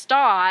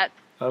nonstop.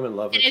 I'm in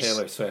love with And it's-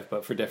 Taylor Swift,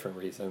 but for different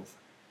reasons.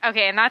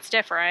 Okay, and that's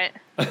different.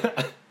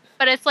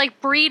 But it's like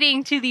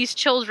breeding to these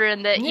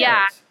children that,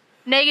 Yes.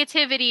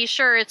 negativity,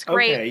 sure, it's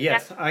great. Okay,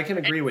 yes, I can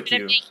agree with It's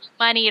gonna you. make you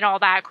money and all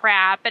that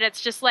crap, but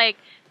it's just like,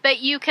 but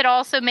you could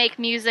also make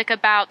music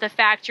about the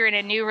fact you're in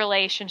a new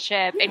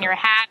relationship and Yeah. you're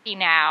happy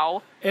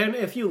now. And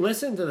if you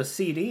listen to the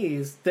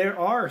CDs, there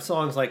are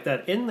songs like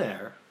that in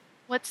there.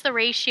 What's the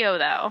ratio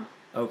though?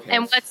 Okay.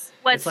 And it's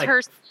what's like-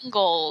 her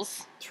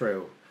singles?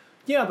 True.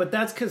 Yeah, but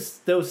that's because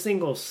those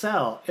singles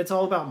sell. It's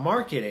all about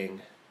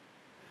marketing.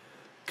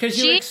 Because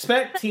you She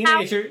expect has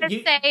teenager... to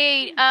You,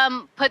 say,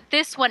 put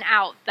this one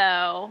out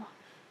though,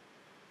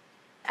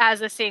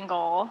 as a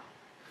single.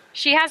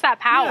 She has that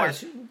power.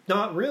 yeah,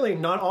 not really,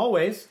 not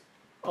always.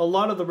 A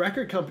lot of the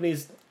record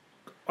companies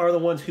are the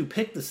ones who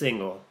pick the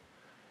single.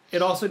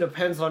 It also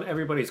depends on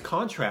everybody's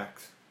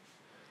contracts.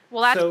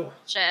 Well, that's So-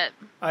 bullshit.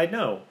 I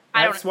know.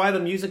 I don't- That's why the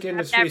music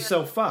industry is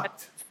so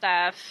fucked.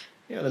 Stuff.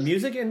 Yeah, the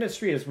music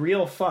industry is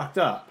real fucked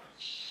up.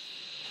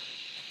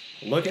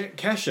 Look at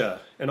Kesha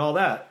and all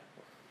that.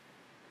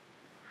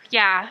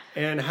 Yeah.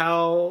 And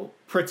how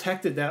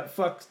protected that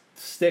fuck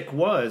stick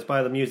was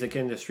by the music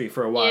industry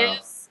for a while.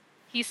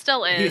 He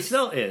still is. He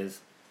still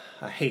is.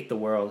 I hate the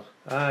world.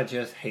 I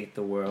just hate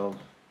the world.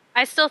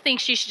 I still think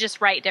she should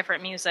just write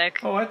different music.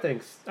 Oh, I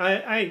think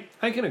I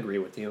can agree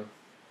with you.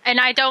 And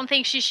I don't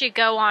think she should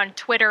go on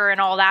Twitter and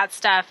all that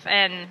stuff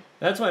and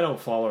That's why I don't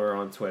follow her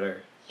on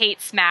Twitter. hate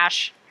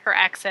smash her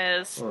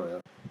exes. Oh, yeah.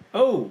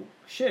 Oh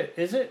shit,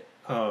 is it?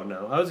 Oh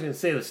no, I was gonna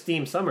say the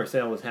Steam Summer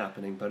Sale was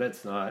happening, but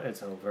it's not.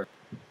 It's over.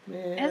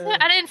 Man. Is it?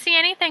 I didn't see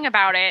anything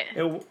about it.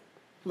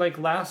 Like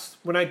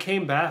when I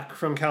came back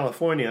from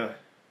California,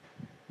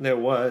 there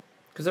was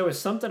because there was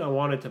something I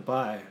wanted to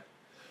buy.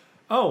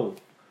 Oh,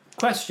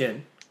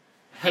 question.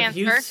 Have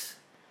you? Answer.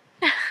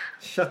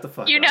 Shut the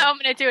fuck You up. know I'm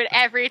going to do it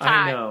every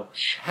time. I know.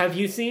 Have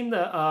you seen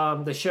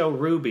the show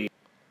Ruby?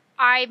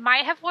 I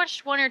might have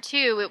watched one or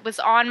two. It was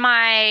on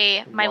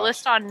my Watch.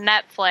 list on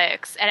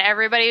Netflix, and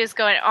everybody was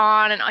going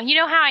on and on. You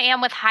know how I am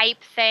with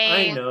hype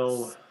things. I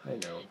know. I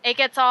know. It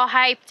gets all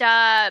hyped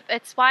up.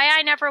 It's why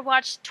I never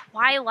watched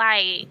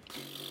Twilight.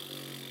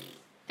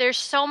 There's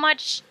so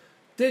much.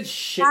 This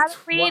shit. Gotta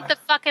read the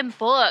fucking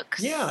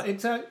books. Yeah,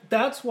 exactly.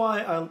 That's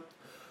why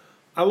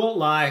I won't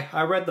lie.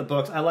 I read the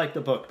books. I like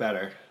the book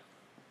better.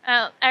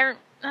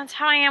 That's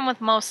how I am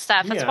with most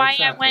stuff. That's Yeah, why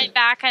exactly. I went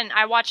back and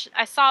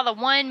I saw the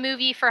one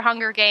movie for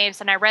Hunger Games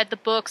and I read the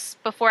books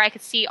before I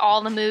could see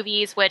all the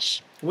movies,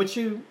 which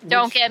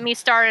don't get me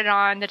started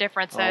on the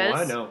differences.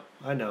 Oh,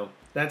 I know.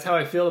 That's how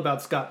I feel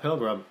about Scott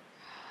Pilgrim.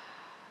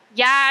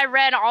 Yeah, I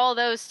read all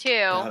those too.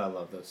 God, I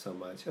love those so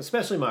much.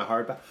 Especially my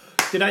hardback.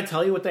 Did I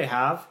tell you what they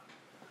have?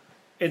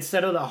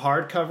 Instead of the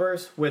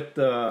hardcovers with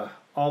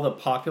all the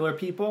popular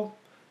people,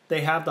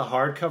 they have the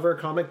hardcover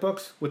comic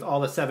books with all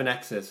the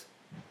 7Xs.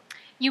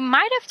 You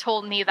might have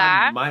told me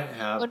that. I might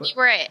have. When we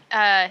were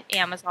at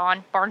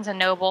Amazon, Barnes &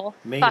 Noble.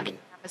 Maybe. Fucking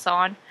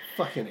Amazon.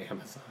 Fucking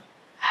Amazon.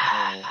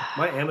 Oh,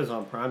 my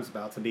Amazon Prime's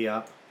about to be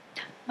up.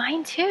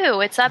 Mine too.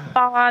 It's up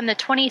on the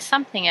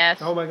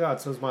 20-somethingth. Oh my god,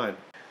 so's mine.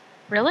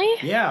 Really?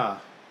 Yeah.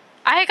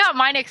 I got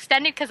mine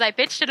extended because I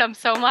bitched at them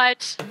so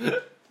much.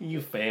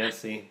 You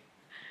fancy.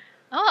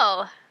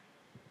 Oh.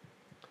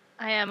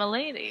 I am a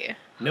lady.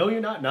 No,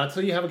 you're not. Not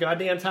till you have a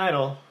goddamn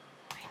title.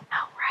 I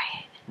know,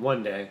 right?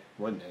 One day.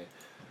 One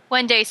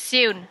day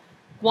soon.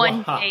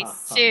 One day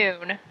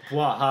soon.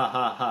 Wah ha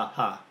ha ha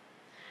ha.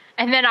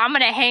 And then I'm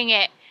going to hang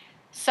it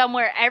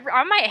somewhere.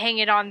 I might hang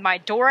it on my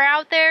door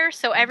out there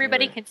so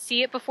everybody can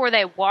see it before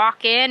they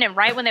walk in. And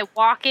right when they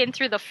walk in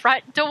through the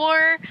front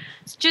door,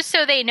 just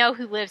so they know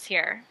who lives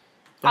here.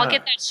 I'll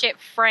get that shit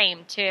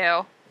framed too.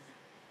 I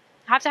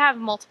have to have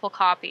multiple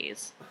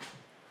copies.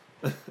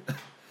 All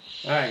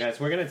right, guys,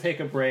 we're going to take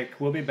a break.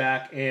 We'll be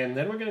back, and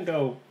then we're going to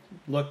go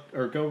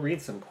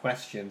read some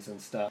questions and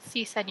stuff.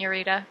 See,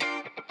 senorita.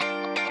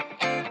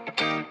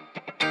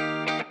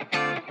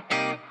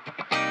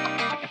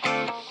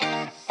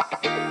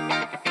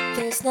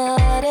 There's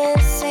not a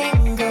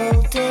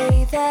single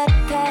day that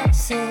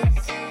passes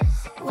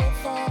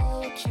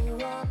without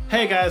you on.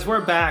 Hey, guys,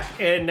 we're back,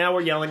 and now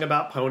we're yelling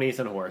about ponies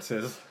and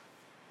horses.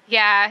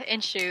 Yeah,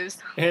 and shoes.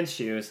 And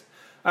shoes.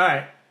 All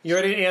right, you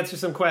ready to answer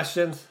some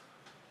questions?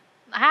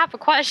 I have a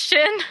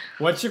question.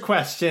 What's your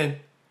question?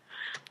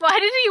 Why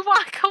did he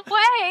walk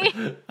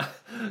away?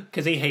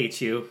 Because he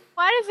hates you.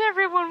 Why does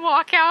everyone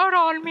walk out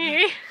on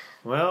me?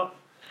 Well,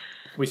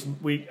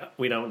 we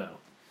don't know.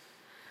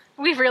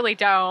 We really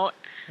don't.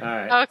 All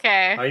right.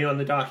 Okay. Are you on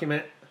the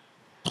document?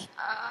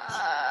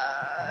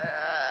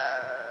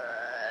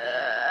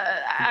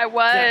 I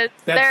was.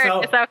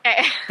 It's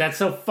okay. That's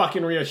so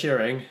fucking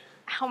reassuring.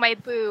 Ow, my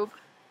boob.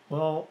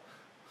 Well,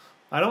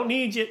 I don't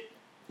need you.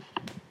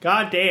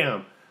 God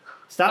damn.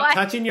 Stop What?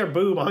 touching your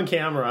boob on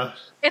camera.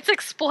 It's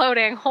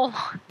exploding. Hold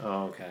on.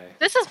 Oh, okay.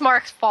 This is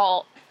Mark's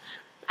fault.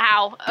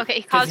 Ow. Okay,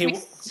 he caused me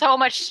so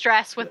much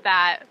stress with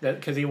that.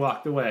 Because he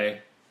walked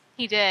away.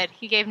 He did.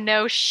 He gave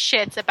no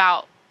shits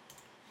about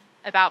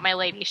my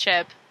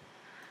ladyship.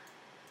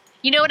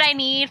 You know what I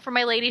need for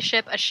my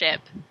ladyship? A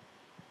ship.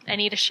 I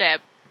need a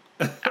ship.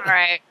 All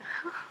right.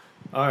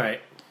 All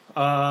right.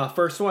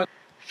 First one.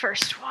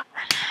 First one.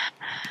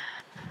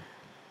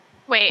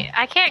 Wait,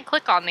 I can't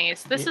click on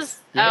these. This is...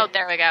 Yeah. Oh,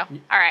 there we go.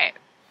 All right.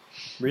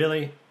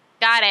 Really?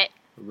 Got it.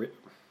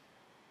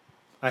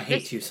 I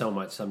hate you so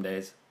much some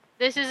days.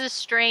 This is a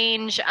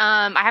strange...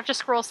 I have to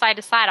scroll side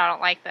to side. I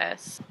don't like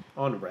this.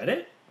 On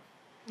Reddit?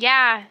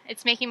 Yeah,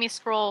 it's making me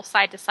scroll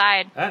side to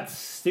side. That's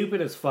stupid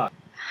as fuck.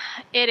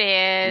 It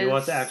is. You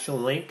want the actual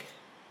link?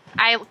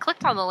 I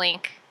clicked on the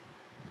link.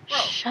 Bro.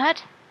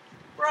 Shut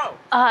Bro.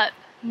 up.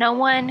 No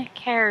one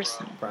cares.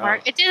 Bro.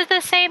 Mark. It did the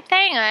same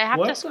thing. I have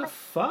What to the scroll.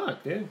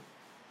 fuck, dude?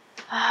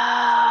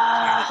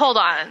 Hold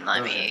on.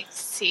 Let Okay. me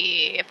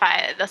see if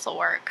this will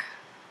work.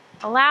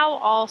 Allow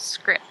all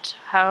script.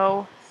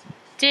 Ho.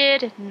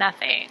 Did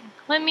nothing.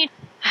 Let me...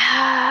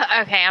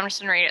 Okay, I'm just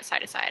going to read it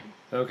side to side.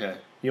 Okay.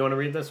 You want to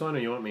read this one or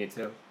you want me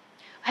to?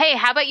 Hey,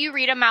 how about you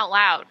read them out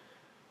loud?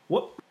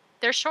 What?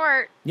 They're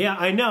short. Yeah,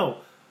 I know.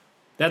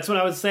 That's what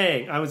I was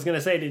saying. I was going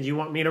to say, did you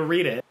want me to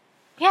read it?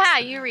 Yeah,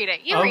 you read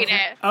it. You read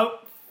it. Oh,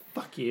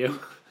 fuck you.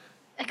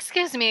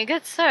 Excuse me,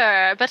 good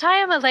sir, but I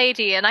am a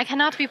lady and I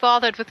cannot be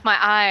bothered with my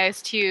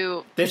eyes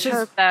to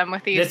perturb them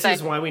with these This things.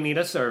 is why we need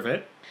a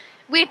servant.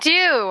 We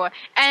do.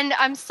 And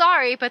I'm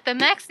sorry, but the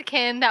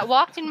Mexican that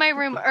walked in my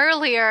room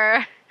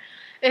earlier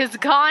is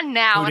gone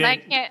now, Who and I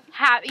did? can't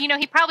have... You know,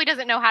 he probably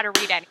doesn't know how to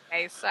read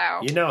anyway, so...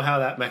 You know how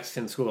that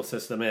Mexican school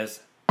system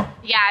is.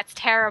 Yeah, it's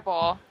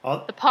terrible.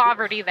 All, The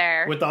poverty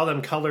there. with all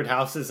them colored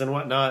houses and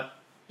whatnot.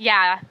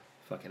 Yeah.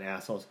 Fucking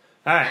assholes.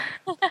 All right.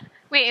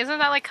 Wait, isn't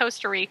that like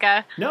Costa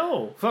Rica?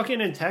 No,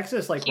 fucking in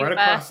Texas, like Cuba. right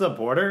across the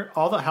border,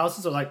 all the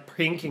houses are like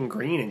pink and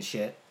green and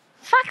shit.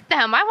 Fuck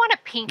them. I want a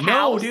pink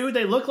No, house. dude,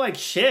 they look like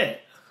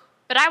shit.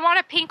 But I want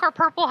a pink or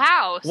purple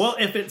house. Well,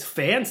 if it's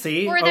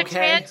fancy, Or the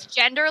okay.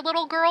 transgender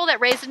little girl that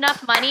raised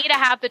enough money to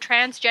have the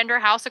transgender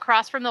house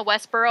across from the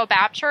Westboro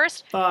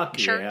Baptist Fuck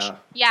Church. yeah.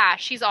 Yeah,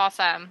 she's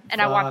awesome. And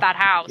I want Fuck that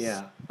house.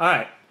 Yeah. All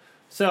right.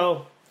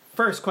 So,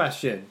 first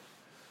question.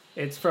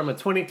 It's from a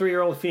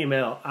 23-year-old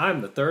female.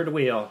 I'm the third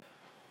wheel.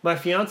 My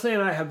fiance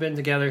and I have been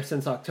together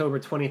since October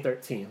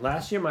 2013.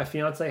 Last year, my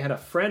fiance had a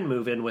friend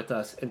move in with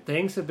us, and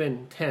things have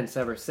been tense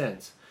ever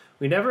since.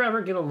 We never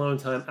ever get alone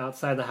time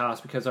outside the house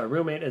because our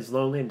roommate is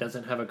lonely and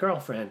doesn't have a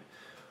girlfriend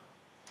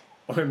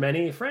or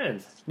many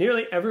friends.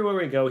 Nearly everywhere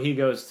we go, he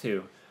goes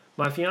too.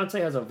 My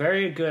fiance has a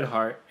very good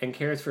heart and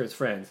cares for his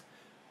friends,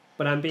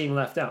 but I'm being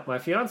left out. My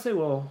fiance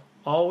will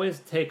always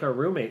take our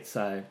roommate's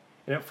side,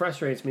 and it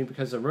frustrates me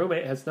because the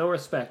roommate has no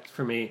respect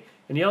for me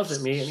and yells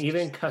at me and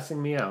even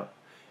cussing me out.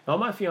 All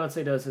my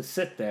fiance does is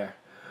sit there.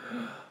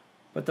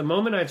 But the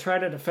moment I try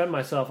to defend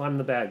myself, I'm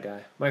the bad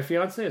guy. My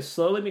fiance is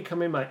slowly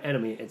becoming my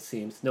enemy, it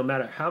seems. No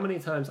matter how many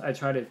times I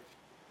try to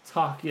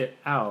talk it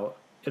out,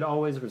 it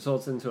always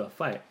results into a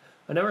fight.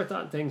 I never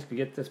thought things could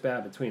get this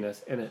bad between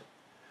us, and it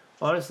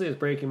honestly is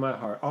breaking my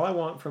heart. All I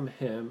want from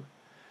him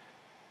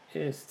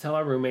is to tell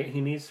our roommate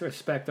he needs to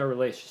respect our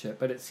relationship,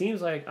 but it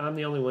seems like I'm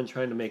the only one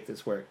trying to make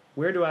this work.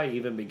 Where do I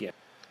even begin?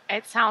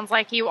 It sounds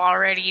like you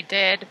already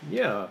did.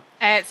 Yeah.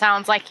 And it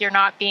sounds like you're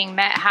not being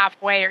met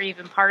halfway or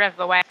even part of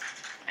the way.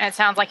 And it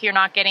sounds like you're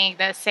not getting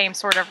the same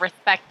sort of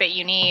respect that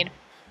you need.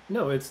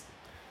 No, it's...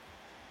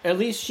 At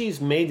least she's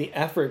made the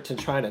effort to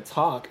try to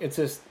talk. It's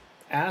this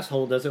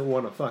asshole doesn't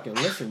want to fucking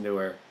listen to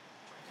her.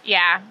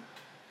 Yeah.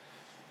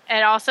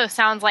 It also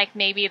sounds like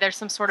maybe there's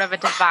some sort of a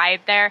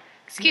divide there.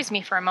 Excuse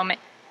me for a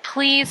moment.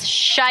 Please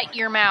shut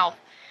your mouth.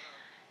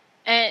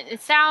 And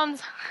it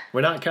sounds...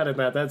 We're not cutting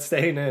that. That's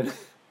staying in.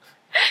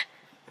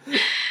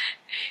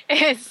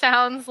 It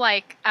sounds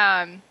like,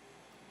 like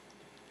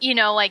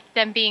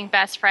them being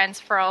best friends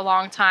for a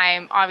long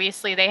time.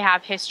 Obviously, they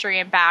have history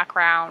and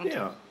background.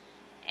 Yeah.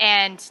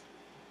 And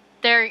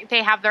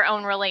they have their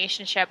own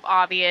relationship,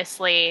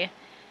 obviously.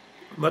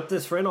 But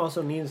this friend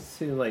also needs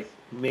to,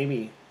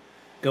 maybe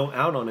go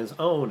out on his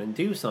own and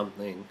do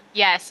something.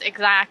 Yes,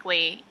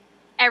 exactly.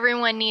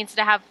 Everyone needs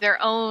to have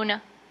their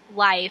own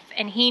life,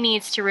 and he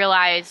needs to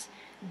realize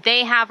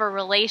they have a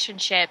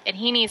relationship, and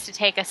he needs to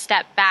take a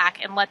step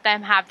back and let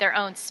them have their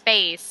own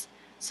space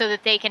so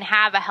that they can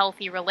have a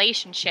healthy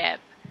relationship.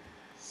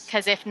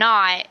 Because if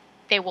not,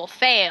 they will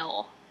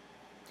fail.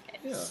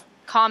 Yeah. It's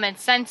common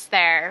sense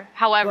there.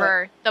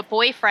 However, the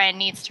boyfriend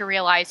needs to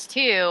realize,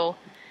 too,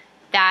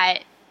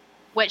 that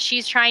what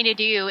she's trying to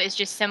do is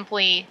just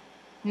simply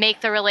make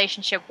the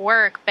relationship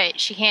work, but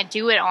she can't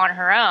do it on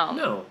her own.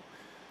 No,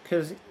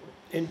 because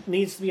it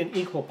needs to be an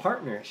equal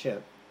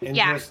partnership. And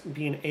just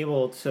being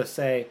able to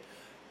say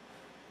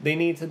they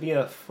need to be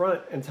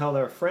upfront and tell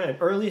their friend,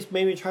 or at least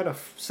maybe try to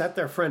set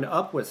their friend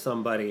up with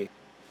somebody.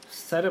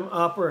 Set him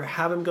up or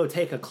have him go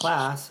take a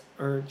class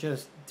or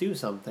just do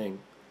something.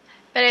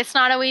 But it's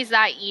not always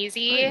that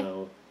easy. I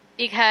know.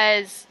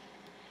 Because,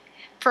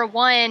 for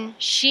one,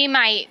 she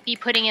might be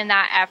putting in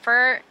that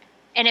effort,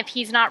 and if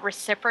he's not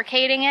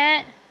reciprocating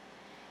it,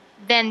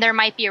 then there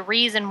might be a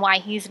reason why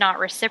he's not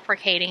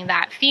reciprocating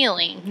that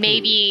feeling.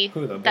 Maybe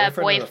Who, the boyfriend.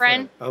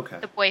 boyfriend? Okay.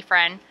 The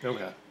boyfriend.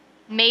 Okay.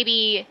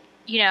 Maybe,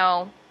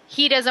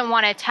 he doesn't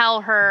want to tell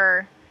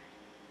her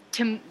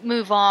to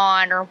move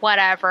on or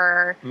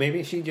whatever.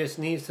 Maybe she just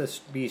needs to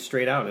be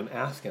straight out and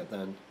ask it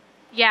then.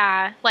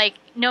 Yeah,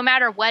 no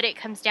matter what it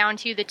comes down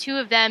to, the two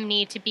of them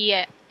need to be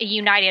a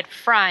united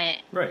front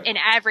in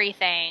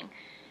everything.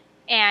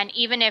 And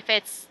even if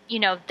it's,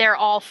 they're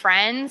all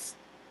friends,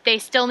 they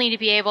still need to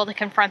be able to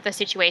confront the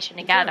situation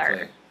together.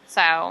 Exactly.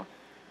 So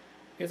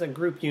it's a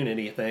group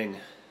unity thing.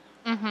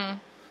 Mm-hmm.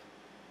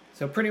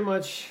 So pretty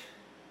much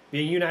be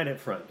a united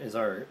front is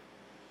our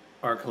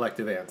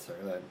collective answer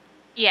then.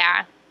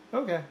 Yeah.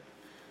 Okay.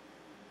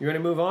 You ready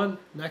to move on?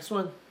 Next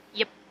one?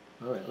 Yep.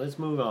 All right, let's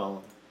move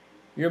on.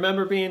 You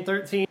remember being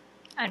 13?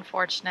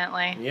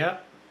 Unfortunately.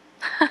 Yep.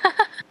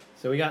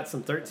 So we got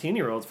some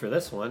 13-year-olds for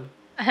this one.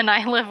 And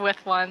I live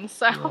with one,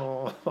 so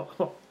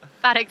Oh,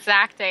 that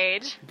exact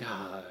age.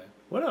 God.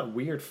 What a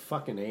weird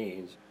fucking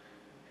age.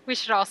 We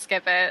should all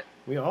skip it.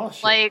 We all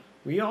should.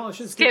 We all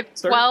should skip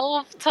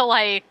 12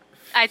 to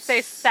I'd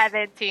say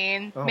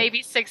 17,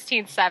 maybe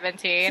 16,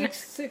 17.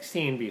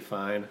 16 be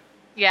fine.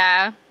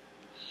 Yeah.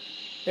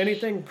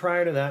 Anything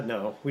prior to that,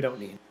 no, we don't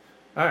need.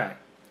 All right.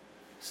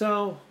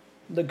 So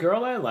the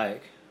girl I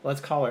like,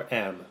 let's call her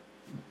M,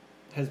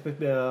 has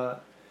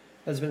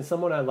been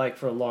someone I like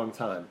for a long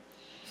time.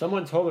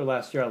 Someone told her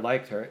last year I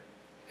liked her,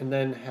 and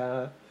then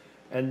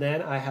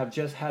I have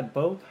just had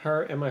both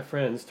her and my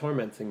friends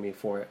tormenting me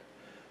for it.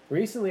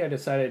 Recently, I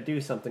decided to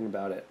do something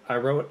about it. I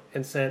wrote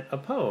and sent a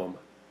poem.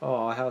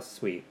 Oh, how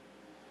sweet.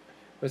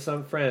 With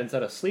some friends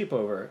at a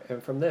sleepover,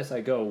 and from this I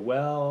go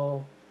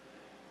well,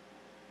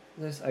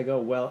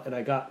 and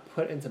I got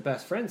put into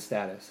best friend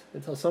status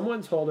until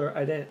someone told her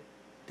I did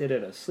it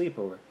at a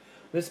sleepover.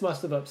 This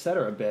must have upset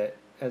her a bit,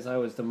 as I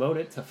was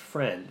demoted to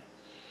friend.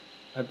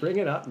 I bring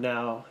it up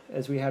now,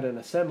 as we had an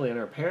assembly and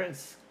her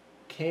parents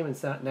came and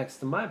sat next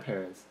to my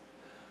parents.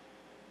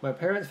 My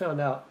parents found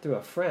out through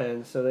a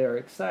friend, so they are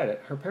excited.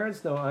 Her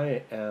parents know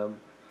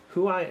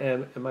who I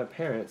am, and my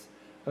parents.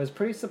 I was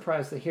pretty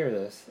surprised to hear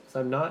this, as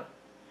I'm not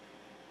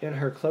in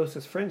her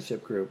closest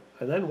friendship group.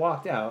 I then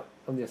walked out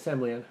of the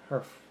assembly, and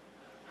her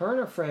and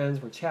her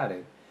friends were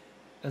chatting.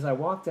 As I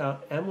walked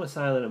out, M was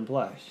silent and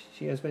blushed.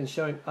 She has been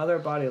showing other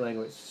body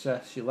language to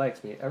suggest she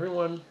likes me.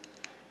 Everyone,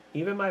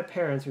 even my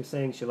parents, are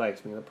saying she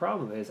likes me. The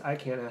problem is I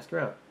can't ask her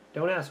out.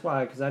 Don't ask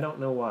why, because I don't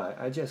know why.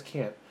 I just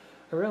can't.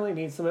 I really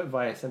need some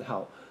advice and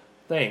help.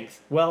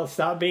 Thanks. Well,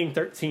 stop being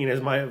 13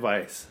 is my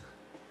advice.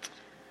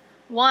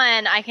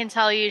 One, I can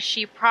tell you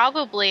she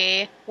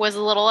probably was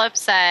a little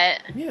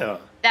upset Yeah.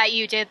 that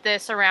you did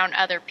this around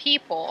other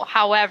people.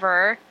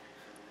 However,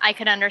 I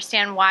can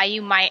understand why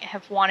you might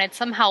have wanted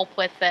some help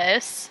with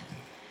this.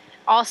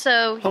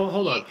 Also,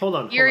 Hold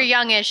on. You're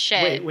young as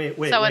shit. Wait,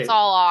 so it's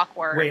all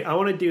awkward. Wait, I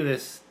want to do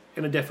this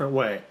in a different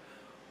way.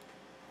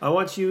 I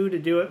want you to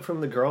do it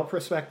from the girl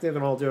perspective,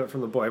 and I'll do it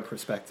from the boy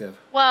perspective.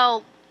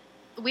 Well,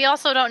 we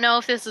also don't know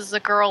if this is a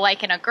girl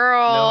liking a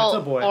girl. No,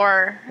 it's a boy.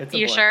 Or It's a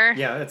you boy. sure?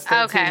 Yeah, it's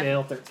 13 Okay.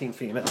 male, 13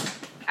 female.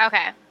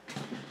 Okay.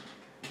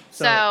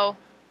 So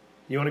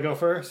you want to go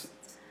first?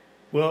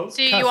 Well,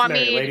 So you want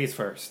customary, me- ladies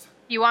first.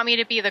 you want me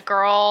to be the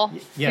girl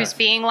yes. who's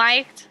being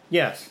liked?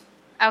 Yes.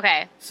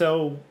 Okay.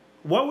 So,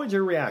 what would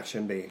your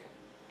reaction be?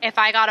 If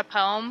I got a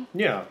poem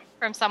Yeah,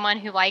 from someone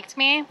who liked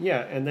me, yeah,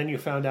 and then you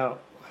found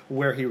out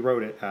where he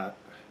wrote it at.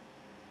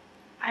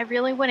 I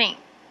really wouldn't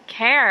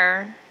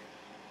care,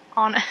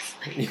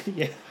 honestly.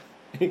 Yeah,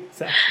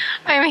 exactly.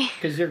 I mean,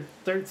 Because you're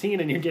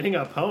 13 and you're getting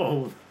a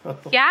poem.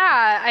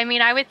 yeah, I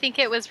mean, I would think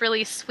it was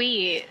really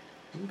sweet.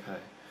 Okay.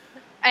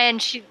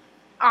 And she,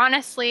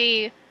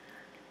 honestly,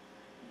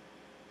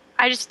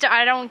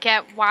 I don't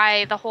get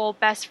why the whole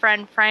best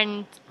friend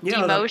Yeah,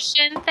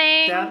 demotion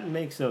thing. That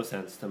makes no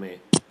sense to me.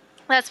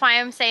 That's why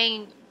I'm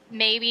saying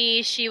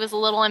maybe she was a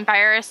little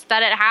embarrassed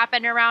that it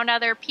happened around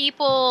other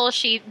people.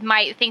 She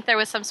might think there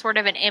was some sort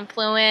of an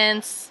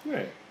influence.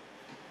 Right.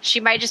 She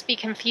might just be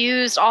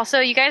confused. Also,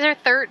 you guys are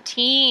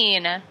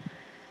 13.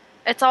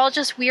 It's all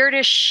just weird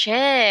as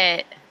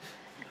shit.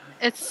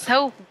 It's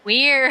so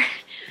weird.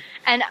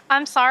 And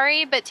I'm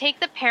sorry, but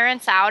take the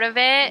parents out of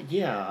it.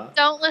 Yeah.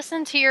 Don't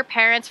listen to your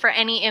parents for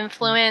any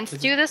influence.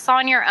 Do this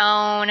on your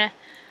own.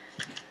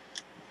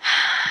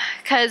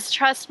 Because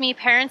trust me,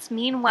 parents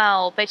mean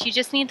well, but you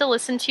just need to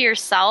listen to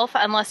yourself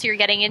unless you're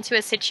getting into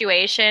a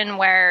situation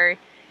where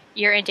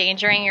you're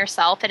endangering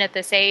yourself. And at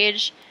this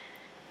age,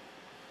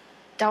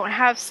 don't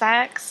have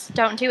sex.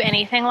 Don't do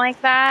anything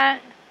like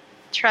that.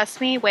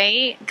 Trust me,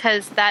 wait,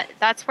 because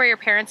that's where your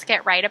parents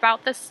get right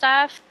about this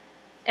stuff.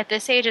 At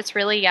this age, it's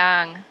really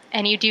young,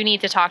 and you do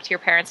need to talk to your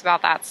parents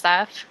about that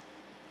stuff.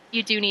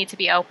 You do need to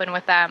be open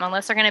with them,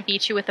 unless they're going to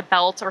beat you with a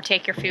belt or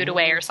take your food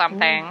away or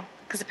something.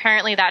 Because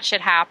apparently that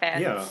shit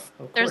happens. Yeah,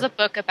 of There's a course.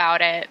 book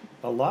about it.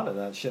 A lot of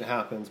that shit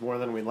happens more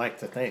than we like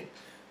to think.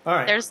 All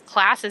right. There's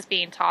classes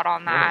being taught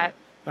on that.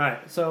 All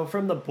right. So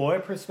from the boy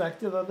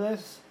perspective of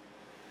this,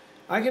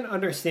 I can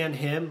understand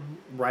him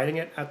writing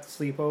it at the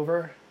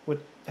sleepover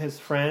with his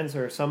friends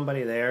or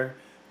somebody there,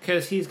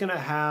 because he's gonna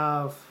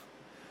have.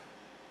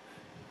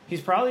 He's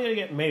probably gonna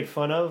get made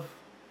fun of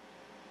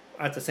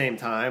at the same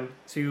time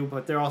too,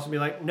 but they'll also be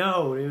like,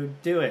 "No,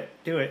 dude, do it."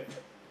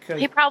 Because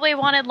He probably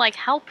wanted like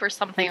help or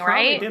something, he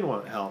probably right? did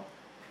want help,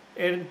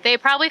 and They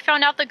probably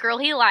found out the girl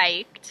he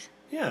liked.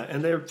 yeah,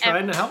 and they're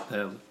trying to help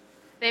him.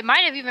 They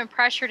might have even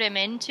pressured him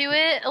into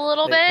it a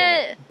little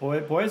They bit.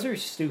 can't. Boys are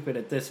stupid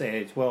at this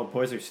age. Well,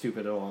 boys are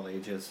stupid at all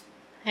ages.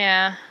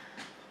 Yeah.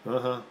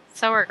 Uh-huh.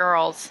 So are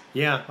girls.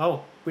 Yeah.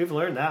 Oh, we've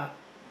learned that.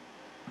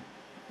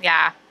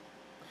 Yeah.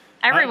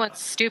 Everyone's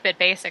stupid,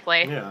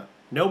 basically. Yeah.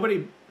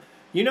 Nobody.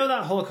 You know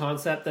that whole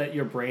concept that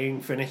your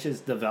brain finishes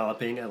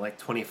developing at like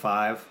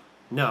 25?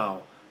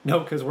 No,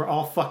 because we're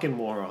all fucking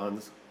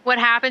morons. What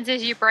happens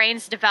is your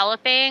brain's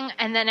developing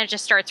and then it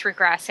just starts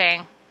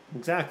regressing.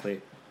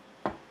 Exactly.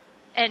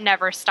 It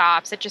never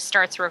stops. It just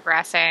starts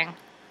regressing.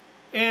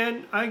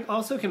 And I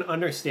also can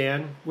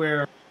understand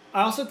where.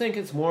 I also think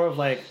it's more of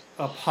like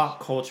a pop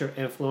culture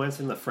influence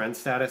in the friend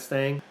status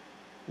thing.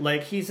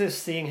 Like, he's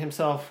just seeing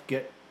himself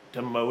get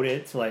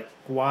demoted to, like,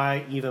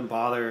 why even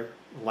bother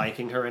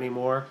liking her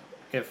anymore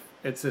if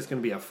it's just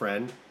going to be a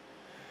friend?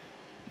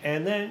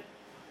 And then,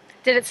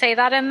 Did it say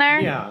that in there?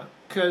 yeah,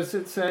 because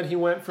it said he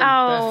went from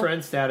Oh, best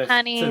friend status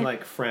honey. to,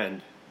 like,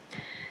 friend.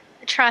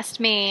 Trust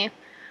me.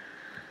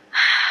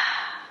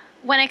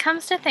 When it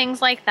comes to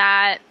things like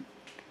that,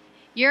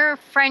 your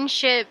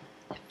friendship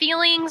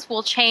feelings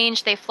will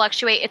change. They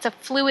fluctuate. It's a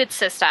fluid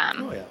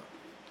system. Oh, yeah.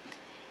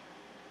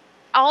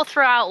 All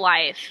throughout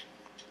life,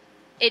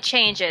 it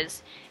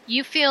changes.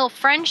 You feel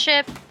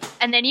friendship,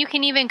 and then you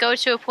can even go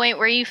to a point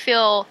where you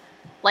feel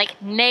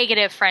like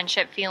negative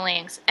friendship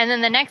feelings. And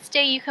then the next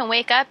day you can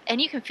wake up and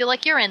you can feel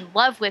like you're in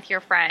love with your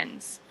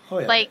friends. Oh,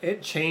 yeah. Like-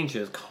 it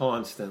changes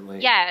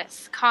constantly.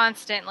 Yes,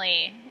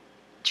 constantly.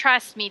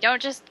 Trust me,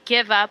 don't just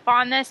give up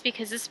on this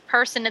because this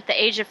person at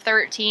the age of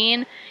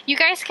 13, you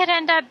guys could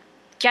end up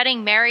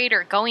getting married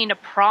or going to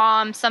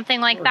prom,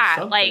 something like Or that.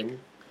 something. Like,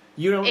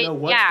 you don't know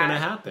what's yeah. going to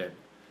happen.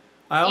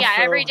 I also, yeah,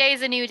 every day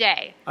is a new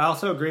day. I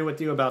also agree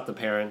with you about the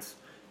parents.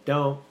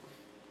 Don't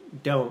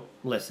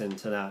listen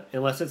to that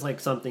unless it's like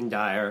something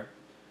dire.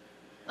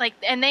 Like,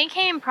 and they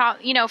came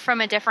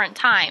from a different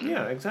time.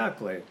 Yeah,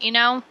 exactly. You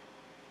know?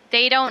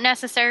 they don't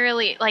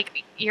necessarily,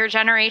 like, your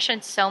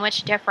generation's so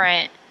much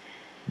different.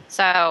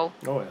 So,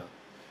 Oh, yeah.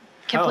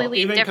 completely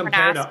even different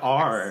compared aspects. to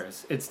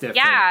ours, it's different.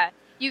 Yeah.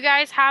 You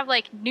guys have,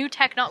 like, new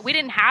technology. We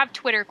didn't have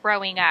Twitter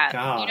growing up.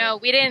 God. You know,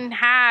 we didn't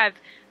have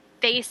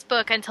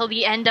Facebook until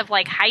the end of,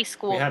 like, high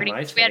school. We had We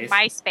had MySpace.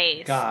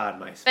 MySpace. God,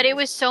 MySpace. But it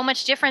was so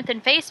much different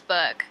than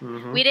Facebook.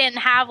 Mhm. We didn't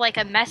have, like,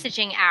 a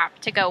messaging app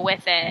to go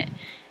with it.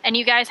 And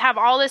you guys have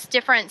all this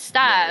different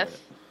stuff.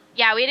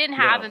 Yeah, we didn't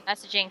have No. a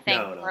messaging thing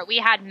No, no. for it. We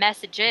had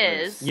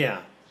messages. Yeah,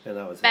 and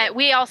that was But it.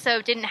 we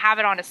also didn't have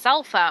it on a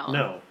cell phone.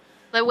 No.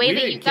 The way We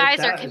that you didn't get guys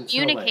are that until, like,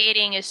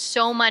 communicating is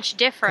so much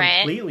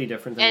different Completely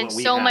different than and what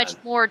we so had. much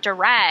more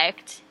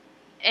direct.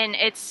 And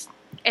it's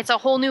a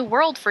whole new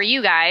world for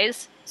you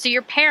guys. So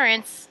your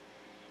parents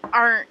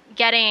aren't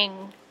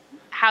getting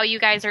how you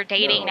guys are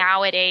dating No.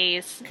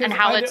 nowadays 'Cause and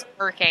how I it's d-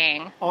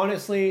 working.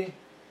 Honestly,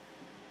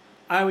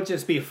 I would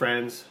just be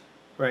friends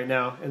right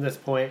now at this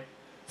point.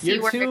 See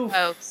You're where it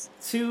goes.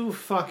 too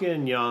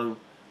fucking young.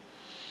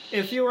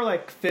 If you were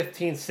like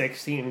 15,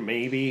 16,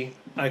 maybe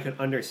I could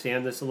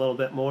understand this a little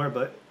bit more,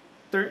 but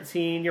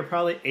 13, you're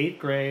probably 8th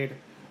grade,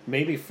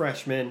 maybe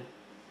freshman,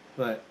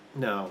 but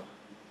no.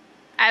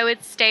 I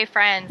would stay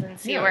friends and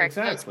see Yeah, where it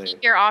exactly. goes.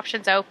 Keep your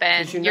options open.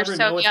 Because you You're never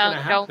so know what's young.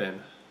 going to Don't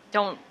happen.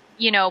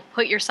 don't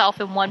put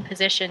yourself in one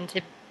position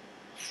to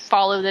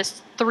follow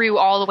this through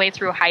all the way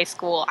through high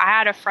school. I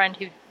had a friend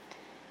who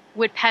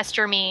would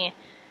pester me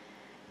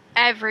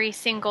every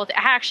single day.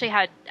 I actually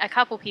had a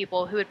couple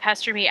people who would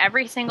pester me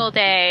every single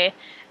day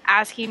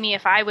asking me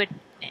if I would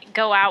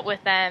go out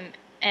with them,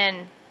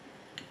 and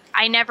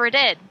I never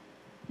did.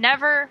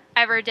 Never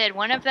ever did.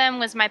 One of them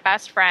was my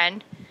best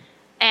friend,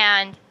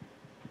 and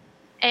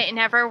it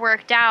never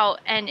worked out,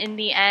 and in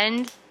the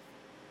end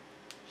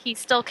he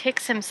still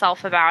kicks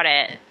himself about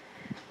it.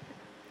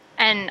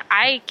 And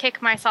I kick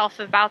myself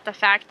about the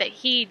fact that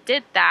he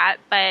did that,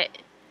 but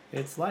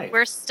It's life.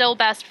 we're still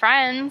best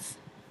friends.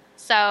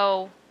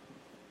 So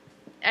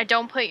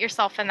don't put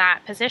yourself in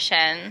that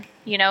position.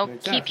 You know,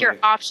 keep your Exactly.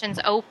 options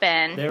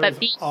open, but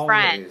be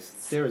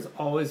friends. There is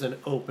always an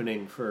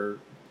opening for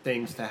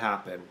things to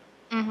happen.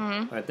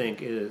 Mm-hmm. I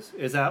think is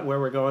that where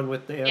we're going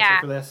with the answer Yeah.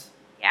 for this?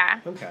 Yeah.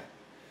 Okay.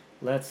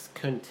 Let's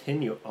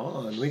continue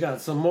on. We got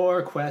some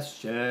more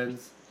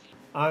questions.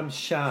 I'm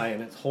shy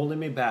and it's holding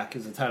me back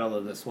is the title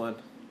of this one.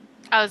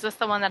 Oh, is this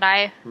the one that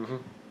I...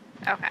 Mhm.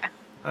 Okay.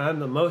 I'm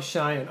the most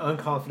shy and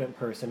unconfident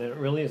person, and it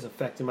really is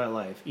affecting my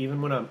life,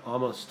 even when I'm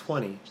almost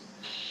 20.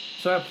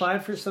 So I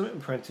applied for some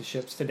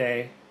apprenticeships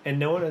today, and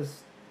no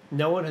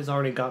one has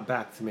already got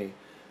back to me.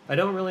 I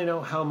don't really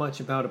know how much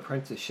about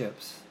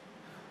apprenticeships.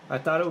 I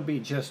thought it would be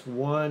just a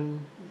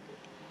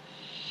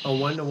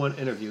one-to-one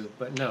interview,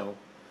 but no.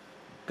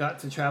 Got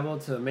to travel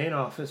to the main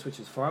office, which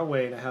is far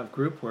away, to have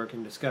group work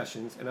and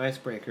discussions and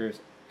icebreakers,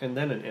 and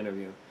then an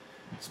interview.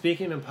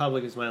 Speaking in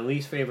public is my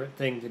least favorite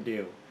thing to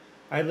do.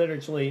 I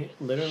literally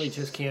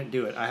just can't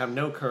do it. I have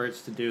no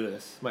courage to do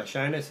this. My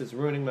shyness is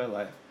ruining my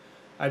life.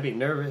 I'd be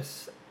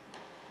nervous.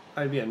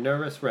 I'd be a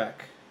nervous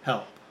wreck.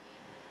 Help.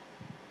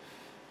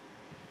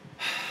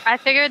 I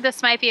figured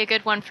this might be a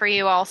good one for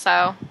you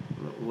also,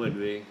 Would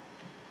we?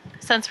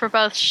 since we're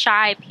both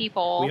shy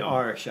people. We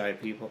are shy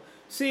people.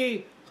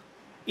 See,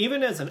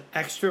 even as an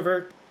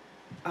extrovert,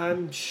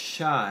 I'm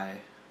shy.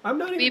 I'm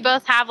not even... We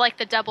both have like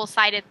the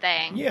double-sided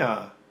thing.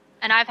 Yeah.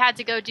 And I've had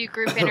to go do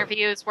group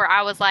interviews where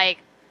I was like,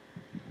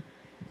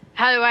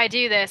 how do I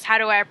do this? How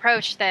do I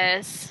approach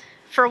this?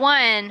 For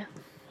one,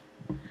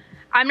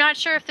 I'm not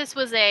sure if this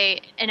was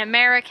an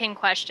American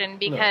question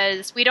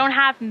because we don't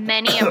have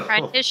many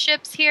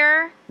apprenticeships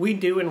here. We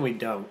do and we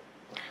don't.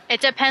 It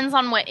depends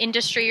on what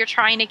industry you're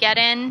trying to get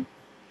in.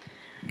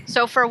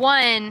 So for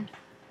one,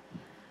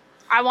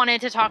 I wanted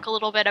to talk a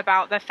little bit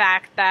about the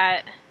fact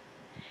that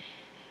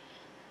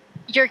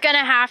you're going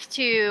to have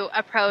to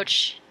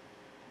approach...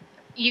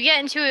 You get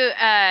into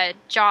a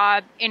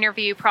job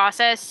interview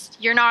process,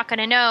 you're not going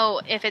to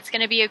know if it's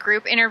going to be a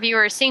group interview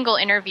or a single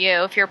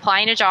interview. If you're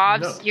applying to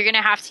jobs, No. you're going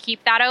to have to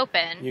keep that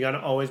open. You got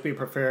to always be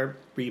prepared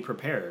for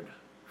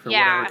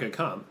Yeah. whatever could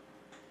come.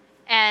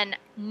 And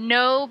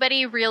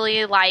nobody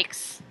really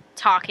likes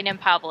talking in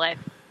public.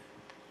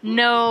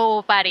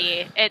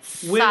 Nobody. It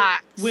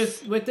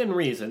sucks. Within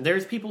reason.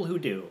 There's people who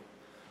do.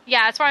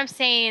 Yeah, that's why I'm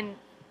saying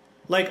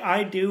Like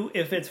I do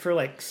if it's for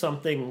like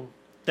something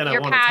that I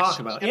You're want to talk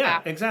passionate about. Yeah,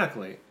 about.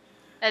 exactly.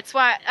 that's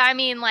what I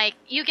mean. Like,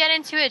 you get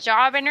into a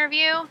job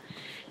interview,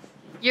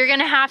 you're going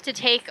to have to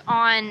take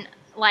on,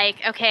 like,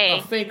 okay,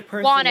 A fake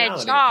want a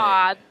personality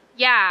job. thing.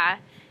 Yeah.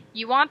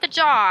 You want the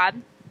job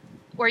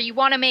or you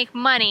want to make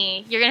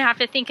money. You're going to have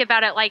to think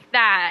about it like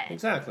that.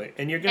 Exactly.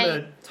 And you're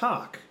going to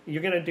talk.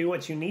 You're going to do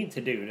what you need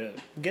to do to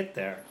get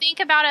there. Think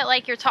about it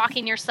like you're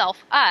talking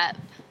yourself up.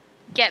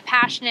 Get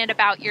passionate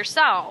about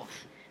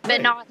yourself, but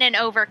Right. not in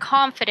an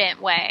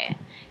overconfident way,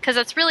 because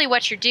that's really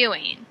what you're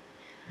doing.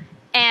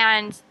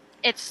 And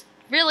it's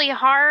really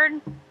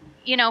hard,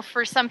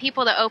 for some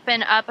people to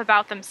open up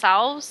about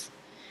themselves.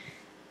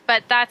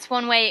 But that's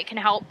one way it can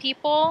help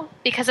people,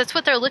 because it's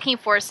what they're looking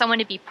for, is someone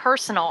to be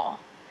personal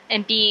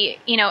and be,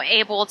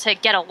 able to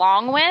get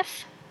along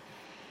with.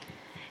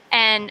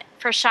 And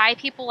for shy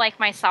people like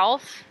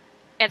myself,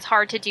 it's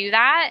hard to do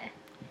that.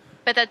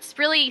 But that's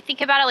really,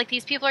 think about it, like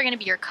these people are going to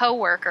be your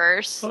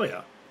coworkers. Oh,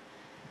 yeah.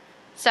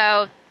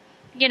 So,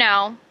 you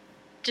know,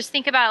 just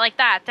think about it like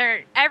that.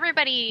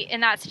 Everybody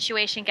in that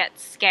situation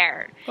gets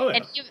scared. Oh, yeah.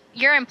 And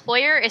your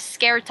employer is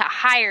scared to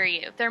hire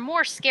you. They're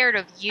more scared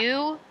of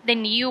you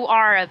than you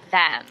are of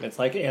them. It's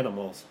like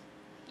animals.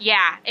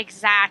 Yeah,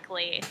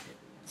 exactly.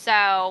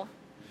 So,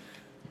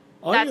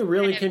 All that's you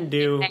really kind of can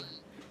do the thing.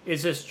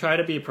 is just try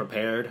to be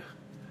prepared.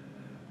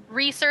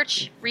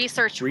 Research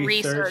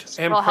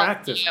And will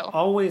practice. help you.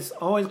 Always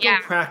Yeah.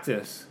 go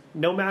practice.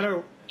 No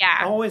matter,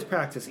 Yeah. always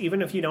practice,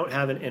 even if you don't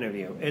have an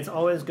interview. It's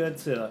always good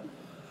to.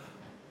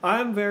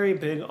 I'm very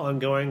big on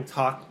going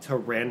talk to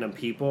random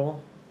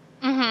people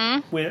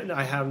when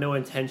I have no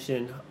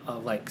intention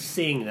of like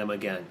seeing them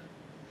again.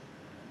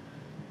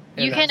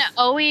 And You can that's-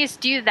 always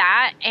do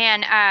that,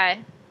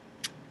 and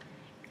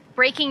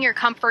breaking your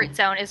comfort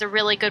zone is a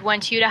really good one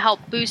too to help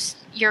boost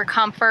your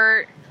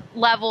comfort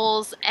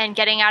levels and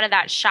getting out of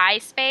that shy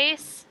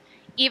space.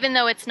 Even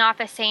though it's not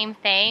the same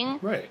thing,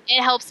 Right.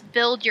 it helps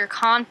build your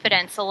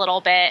confidence a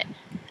little bit.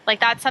 Like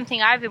that's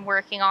something I've been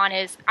working on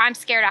is I'm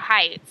scared of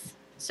heights.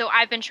 So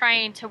I've been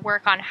trying to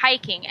work on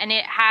hiking, and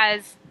it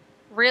has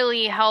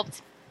really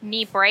helped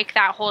me break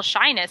that whole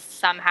shyness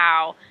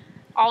somehow.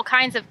 All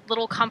kinds of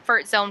little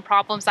comfort zone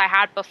problems I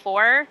had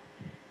before,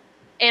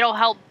 it'll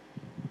help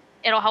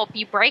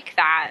you break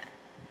that.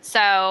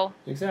 So,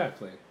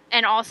 Exactly.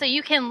 and also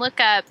you can look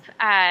up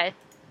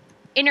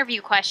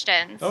interview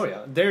questions. Oh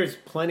yeah, there's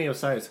plenty of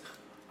sites.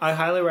 I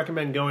highly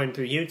recommend going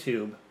to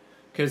YouTube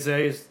because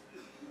there's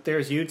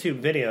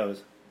YouTube videos.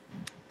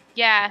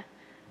 Yeah.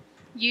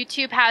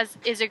 YouTube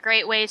is a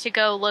great way to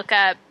go look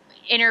up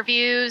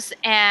interviews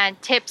and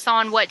tips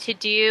on what to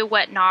do,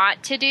 what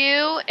not to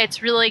do.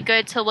 It's really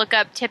good to look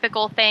up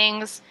typical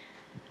things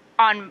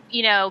on,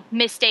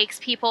 mistakes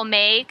people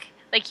make.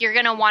 Like you're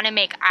going to want to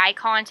make eye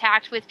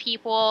contact with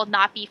people,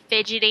 not be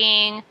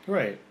fidgeting,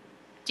 Right.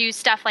 do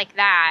stuff like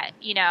that,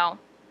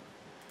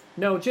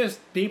 No, just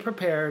be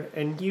prepared.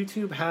 And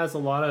YouTube has a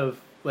lot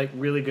of like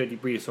really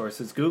good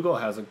resources. Google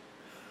has a.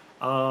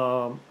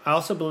 I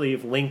also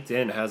believe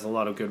LinkedIn has a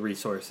lot of good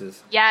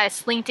resources.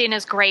 Yes, LinkedIn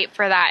is great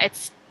for that.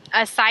 It's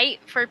a site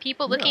for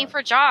people looking Yeah,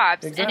 for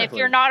jobs. And if exactly.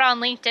 you're not on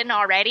LinkedIn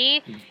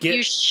already,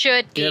 you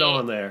should be. Get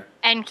on there.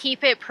 And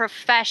keep it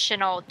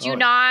professional. Oh, Don't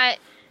not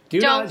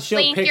show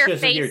link your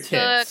pictures of your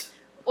Facebook tits.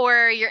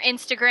 or your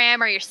Instagram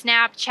or your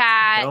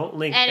Snapchat. Don't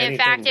link And in anything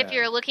fact, if bad.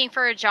 you're looking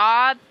for a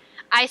job,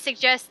 I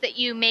suggest that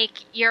you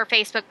make your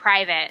Facebook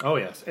private. Oh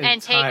yes,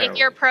 and if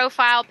your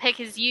profile pic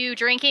is you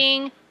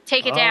drinking,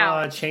 take it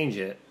down. Change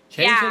it.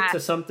 Change Yeah. it to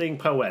something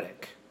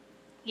poetic.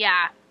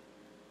 Yeah.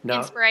 No,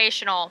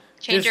 Inspirational.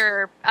 Change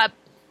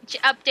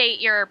Just-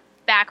 update your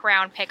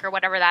background pic or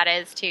whatever that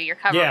is to your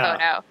cover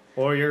photo.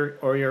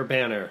 or your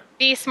banner.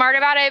 Be smart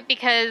about it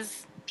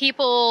because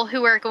people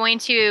who are going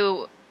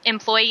to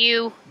employ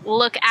you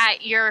look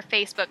at your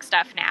Facebook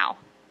stuff now,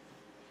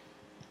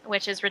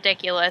 which is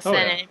ridiculous Oh,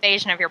 and yeah. an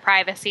invasion of your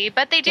privacy,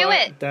 but they do But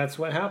it. That's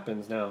what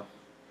happens now.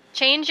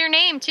 Change your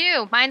name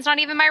too. Mine's not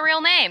even my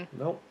real name.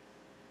 Nope.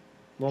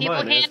 Well, People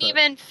mine is, can't but-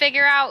 even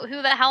figure out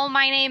who the hell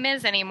my name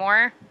is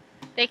anymore.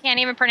 They can't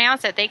even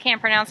pronounce it. They can't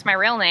pronounce my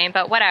real name,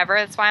 but whatever.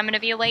 That's why I'm going to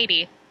be a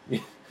lady.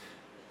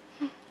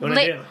 Wanna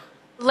La- do-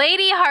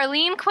 Lady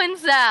Harleen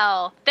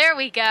Quinzel. There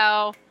we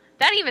go.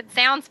 That even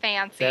sounds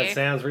fancy. That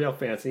sounds real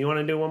fancy. You want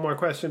to do one more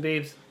question,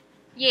 Beebs?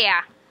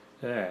 Yeah.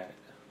 All right.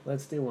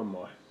 Let's do one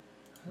more.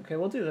 Okay,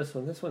 we'll do this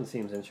one. This one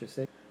seems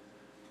interesting.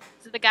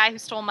 Is it the guy who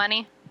stole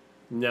money?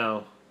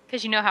 No.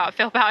 Because you know how I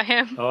feel about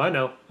him. Oh, I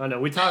know.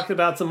 We talked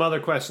about some other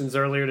questions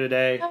earlier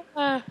today.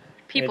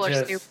 People It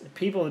are just- stupid.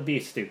 People would be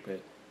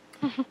stupid.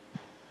 All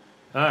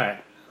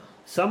right.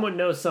 Someone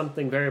knows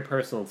something very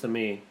personal to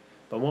me,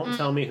 but won't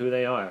tell me who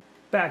they are.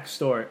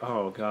 Backstory.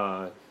 Oh,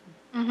 God.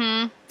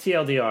 Mm-hmm.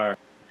 TLDR.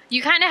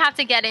 You kind of have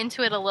to get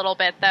into it a little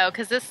bit, though,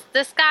 because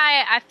this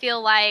guy, I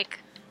feel like...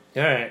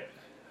 All right.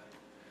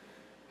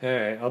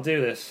 I'll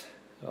do this.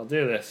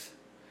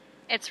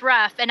 It's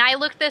rough. And I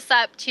looked this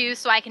up, too,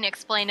 so I can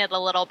explain it a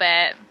little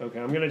bit. Okay,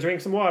 I'm going to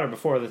drink some water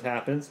before this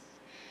happens.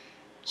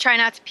 Try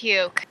not to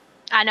puke.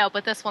 I know,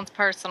 but this one's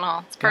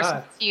personal. It's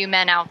personal God. to you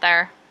men out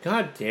there.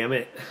 God damn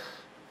it.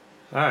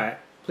 All right.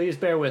 Please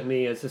bear with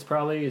me, as this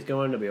probably is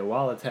going to be a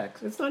wall of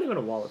text. It's not even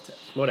a wall of text.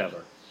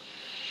 Whatever.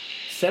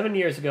 7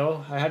 years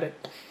ago, I had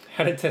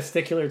a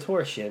testicular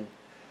torsion.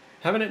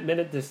 Haven't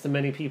admitted this to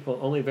many people.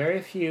 Only very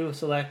few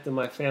select in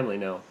my family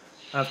know.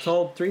 I've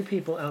told 3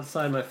 people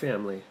outside my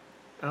family.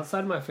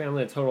 Outside my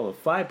family, a total of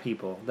 5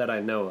 people that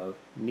I know of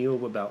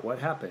knew about what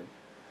happened.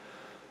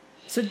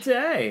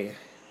 Today,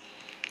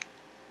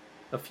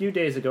 a few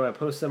days ago, I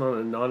posted on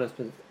an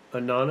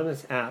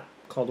anonymous app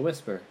called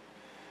Whisper.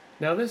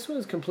 Now, this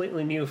was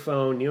completely new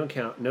phone, new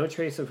account, no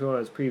trace of who I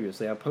was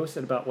previously. I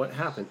posted about what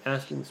happened,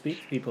 asking to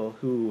speak to people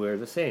who were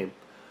the same.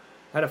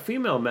 I had a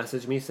female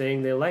message me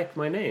saying they liked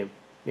my name,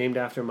 named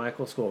after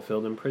Michael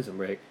Schofield in Prison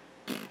Break,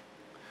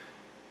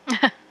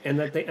 and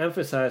that they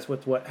emphasized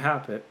with what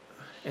happened.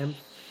 And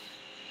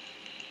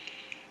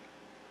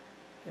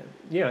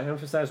Yeah,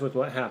 emphasize with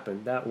what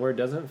happened. That word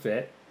doesn't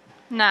fit.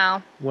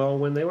 No. Well,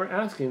 when they were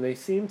asking, they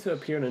seemed to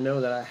appear to know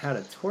that I had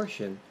a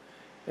torsion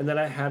and that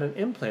I had an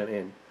implant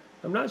in.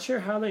 I'm not sure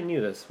how they knew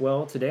this.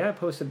 Well, today I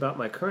posted about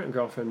my current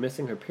girlfriend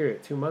missing her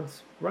period 2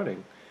 months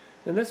running.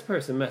 And this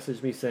person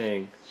messaged me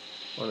saying,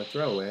 on a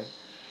throwaway,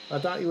 I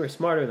thought you were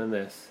smarter than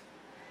this.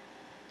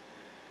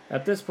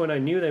 At this point, I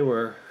knew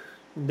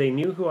they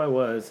knew who I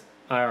was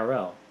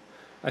IRL.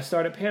 I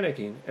started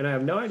panicking, and I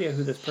have no idea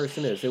who this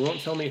person is. They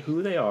won't tell me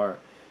who they are,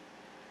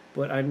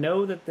 but I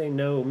know that they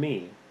know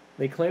me.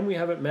 They claim we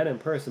haven't met in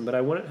person, but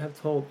I wouldn't have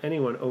told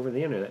anyone over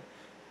the internet.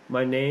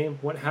 My name,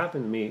 what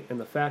happened to me, and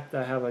the fact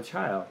that I have a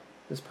child.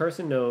 This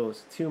person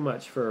knows too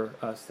much for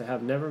us to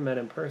have never met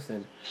in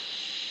person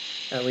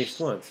at least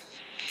once.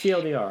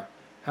 TLDR,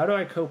 how do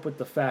I cope with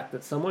the fact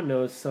that someone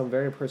knows some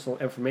very personal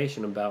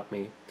information about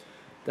me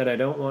that I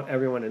don't want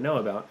everyone to know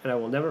about, and I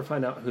will never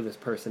find out who this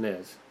person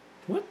is?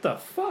 What the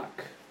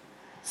fuck?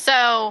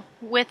 So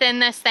within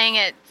this thing,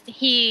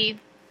 he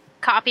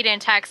copied in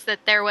text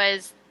that there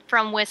was,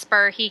 from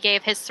Whisper, he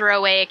gave his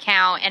throwaway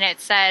account, and it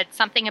said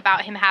something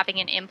about him having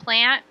an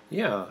implant.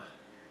 Yeah.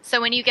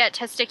 So when you get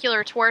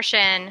testicular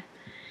torsion,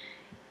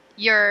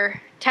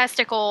 your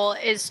testicle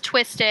is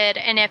twisted,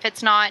 and if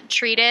it's not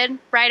treated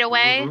right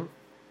away,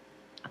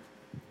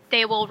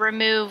 they will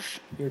remove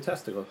your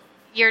testicle.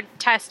 Your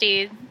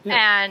testes,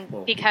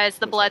 and because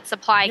the blood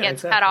supply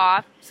gets cut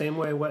off. Same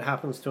way what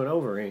happens to an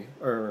ovary,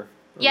 or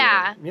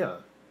yeah.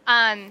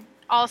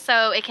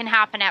 Also, it can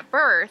happen at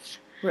birth.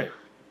 Right.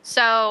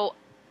 So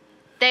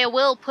they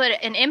will put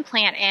an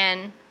implant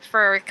in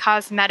for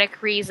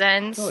cosmetic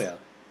reasons. Oh yeah.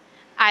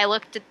 I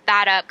looked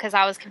that up because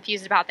I was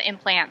confused about the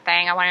implant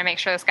thing. I wanted to make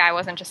sure this guy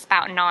wasn't just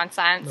spouting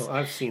nonsense. No,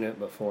 I've seen it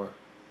before.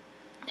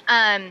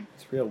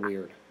 It's real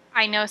weird.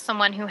 I know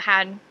someone who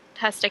had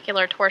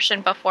testicular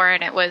torsion before,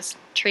 and it was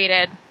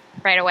treated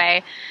right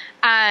away.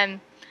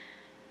 I'm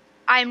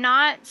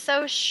not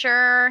so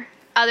sure,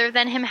 other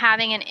than him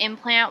having an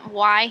implant,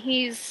 why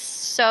he's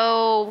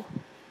so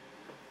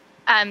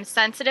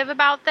sensitive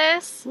about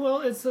this. Well,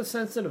 it's a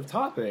sensitive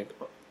topic.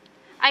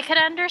 I could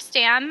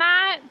understand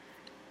that.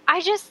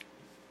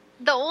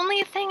 The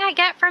only thing I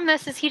get from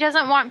this is he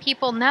doesn't want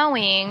people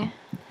knowing.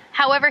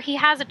 However, he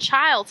has a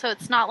child, so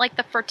it's not like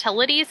the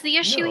fertility is the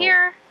issue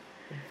here.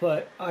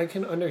 But I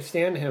can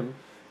understand him,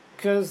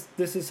 because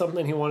this is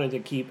something he wanted to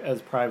keep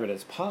as private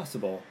as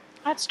possible.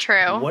 That's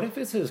true. What if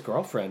it's his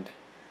girlfriend?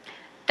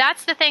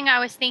 That's the thing I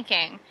was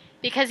thinking.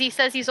 Because he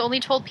says he's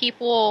only told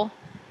people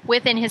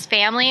within his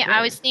family. Right.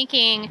 I was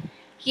thinking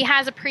he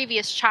has a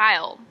previous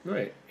child.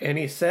 Right. And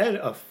he said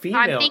a female.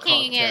 I'm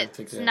thinking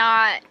it's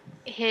not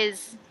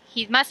his...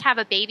 He must have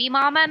a baby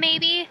mama,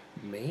 maybe?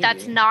 Maybe.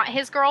 That's not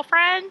his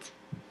girlfriend?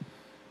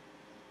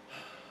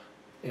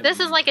 This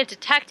is like a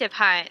detective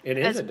hunt,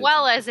 as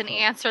well as an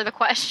answer the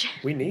question.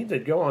 We need to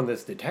go on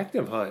this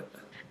detective hunt.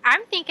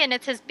 I'm thinking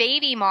it's his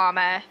baby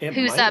mama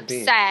who's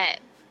upset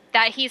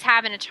that he's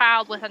having a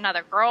child with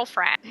another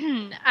girlfriend.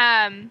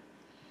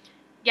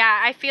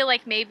 Yeah, I feel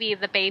like maybe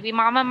the baby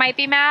mama might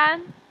be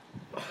mad.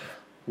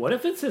 What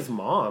if it's his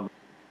mom?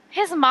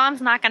 His mom's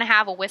not going to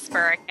have a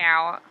Whisper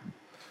account.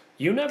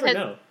 You never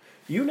know.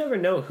 You never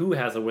know who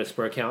has a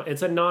Whisper account.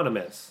 It's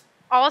anonymous.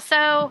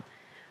 Also,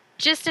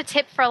 just a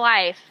tip for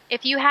life.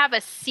 If you have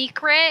a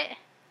secret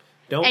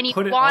and you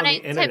want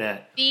it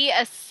to be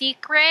a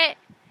secret,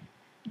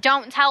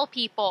 don't tell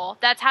people.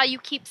 That's how you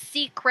keep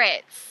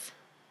secrets.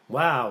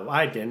 Wow,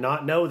 I did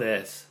not know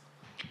this.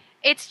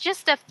 It's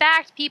just a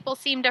fact people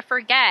seem to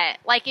forget.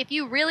 Like, if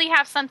you really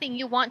have something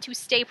you want to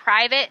stay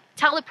private,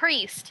 tell a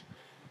priest.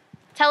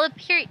 Tell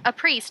a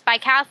priest. By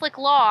Catholic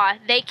law,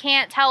 they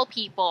can't tell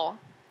people.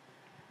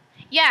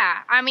 Yeah,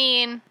 I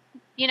mean,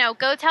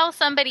 go tell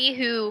somebody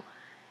who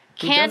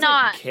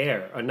cannot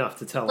care enough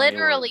to tell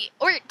literally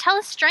anyone. Or tell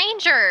a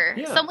stranger,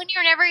 someone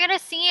you're never gonna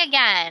see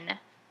again.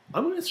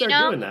 I'm gonna start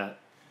doing that.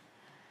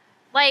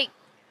 Like,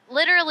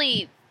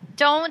 literally,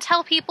 don't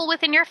tell people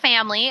within your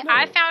family. No.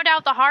 I found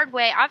out the hard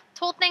way. I've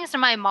told things to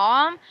my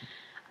mom,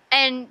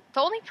 and the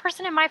only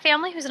person in my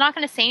family who's not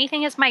gonna say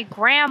anything is my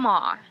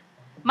grandma.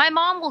 My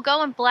mom will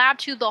go and blab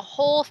to the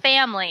whole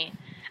family.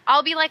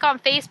 I'll be like on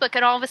Facebook,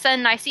 and all of a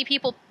sudden I see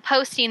people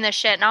posting this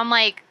shit, and I'm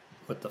like,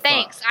 what the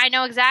thanks, fuck? I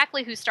know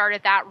exactly who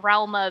started that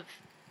realm of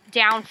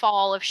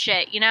downfall of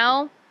shit,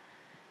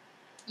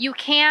 You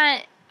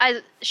can't,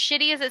 as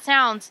shitty as it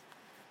sounds,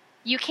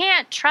 you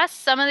can't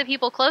trust some of the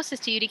people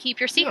closest to you to keep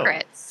your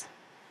secrets.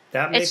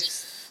 No.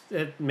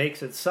 That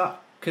makes it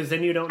suck, because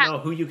then you don't know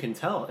who you can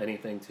tell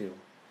anything to.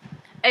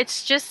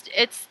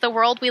 It's the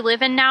world we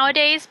live in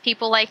nowadays.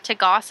 People like to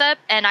gossip,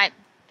 and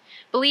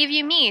believe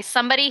you me,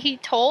 somebody he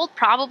told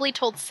probably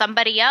told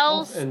somebody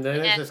else. And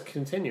then it just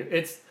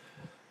continues.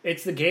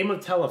 It's the game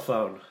of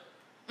telephone.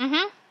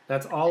 Mm-hmm.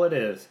 That's all it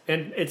is.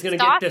 And it's going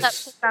to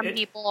get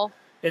people.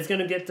 It's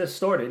going to get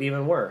distorted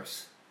even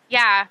worse.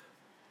 Yeah.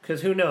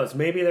 Because who knows?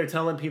 Maybe they're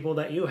telling people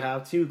that you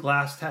have 2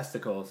 glass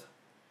testicles.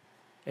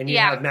 And you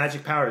have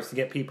magic powers to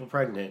get people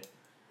pregnant.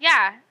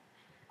 Yeah.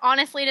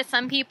 Honestly, to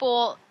some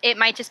people, it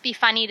might just be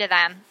funny to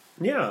them.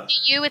 Yeah. To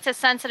you, it's a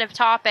sensitive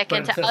topic, But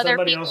and to to other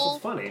somebody else, people,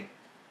 it's funny.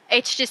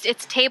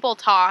 it's table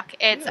talk.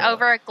 It's Yeah.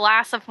 over a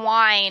glass of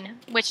wine,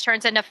 which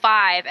turns into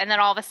 5, and then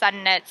all of a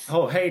sudden it's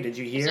Oh, hey, did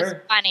you it's just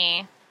hear?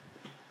 funny.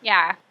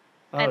 Yeah.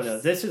 Oh, no,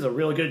 It's- this is a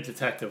real good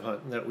detective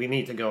hunt that we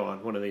need to go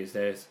on one of these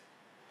days.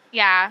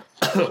 Yeah.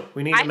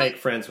 We need to I make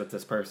hope- friends with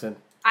this person.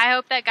 I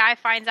hope that guy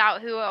finds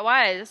out who it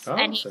was Oh,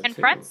 and he so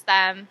confronts too.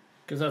 them.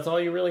 Because that's all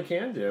you really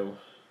can do.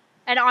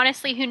 And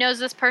honestly, who knows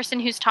this person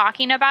who's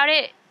talking about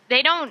it?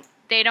 They don't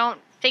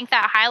think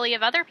that highly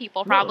of other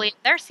people, probably No.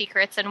 their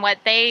secrets and what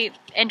they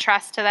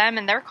entrust to them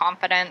and their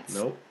confidence.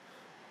 Nope.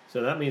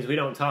 So that means we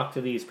don't talk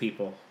to these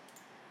people.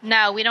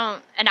 No, we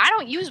don't. And I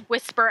don't use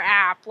Whisper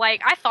app.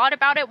 Like, I thought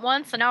about it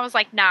once and I was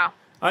like, no.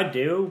 I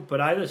do,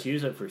 but I just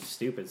use it for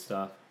stupid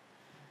stuff.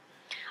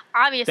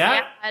 Obviously,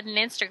 That- I had an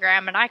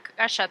Instagram and I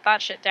shut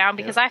that shit down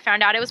because I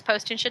found out it was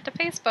posting shit to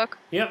Facebook.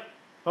 Yep.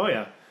 Oh,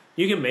 yeah.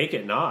 You can make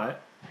it not.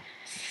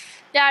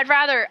 Yeah, I'd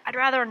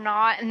rather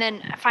not, and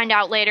then find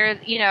out later,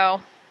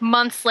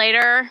 months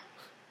later,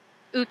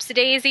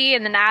 oops-a-daisy,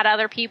 and then add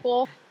other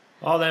people.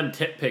 All them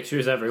tit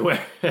pictures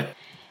everywhere.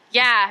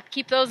 Yeah,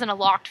 keep those in a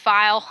locked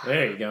file.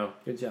 There you go.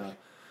 Good job.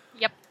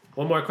 Yep,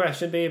 One more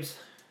question, Beebs?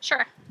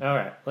 sure. All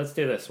right, let's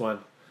do this one.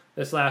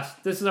 This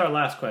is our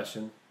last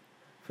question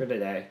for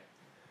today.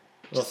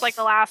 Just like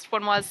the last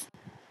one was.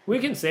 We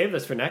can save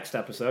this for next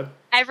episode.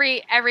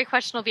 Every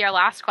question will be our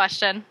last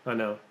question. I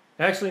know.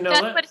 Actually, no.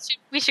 That's what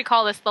we should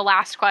call this, the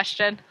last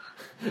question.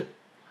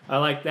 I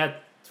like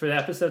that for the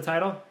episode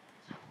title.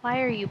 Why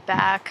are you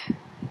back?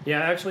 Yeah,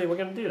 actually, we're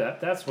gonna do that.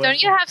 That's what.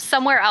 Don't you have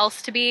somewhere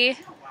else to be?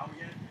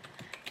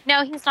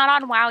 No, he's not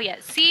on WoW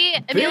yet. See,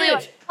 Emilio,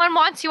 Bitch. everyone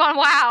wants you on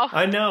WoW.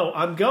 I know.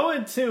 I'm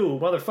going to,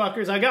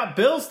 motherfuckers. I got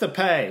bills to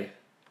pay.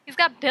 He's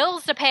got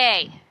bills to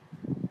pay.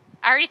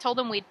 I already told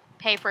him we'd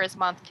pay for his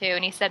month too,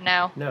 and he said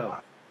no. No,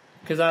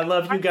 because I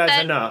love you guys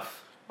said- enough.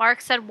 Mark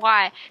said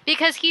why?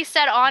 Because he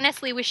said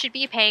honestly we should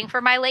be paying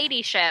for my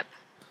ladyship.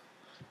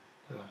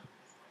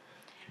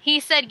 He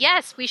said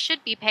yes, we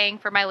should be paying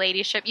for my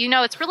ladyship. You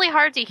know, it's really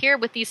hard to hear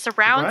with these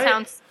surround Right.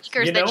 sound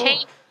speakers You that know-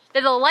 change.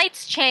 That the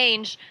lights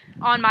change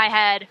on my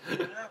head.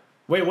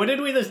 Wait, what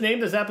did we just name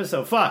this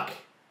episode? Fuck.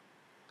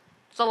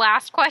 It's the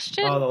last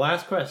question. Oh, the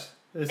last question.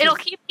 It'll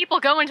keep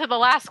people going to the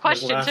last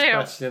question last too.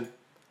 Question.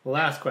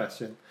 Last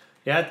question.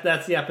 Yeah,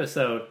 that's the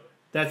episode.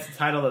 That's the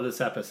title of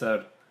this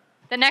episode.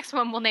 The next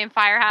one we'll name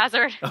Fire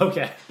Hazard.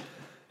 Okay.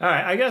 All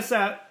right. I guess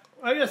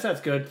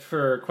that's good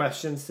for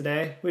questions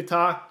today. We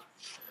talked.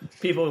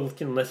 People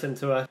can listen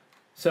to us.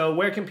 So,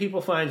 where can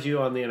people find you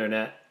on the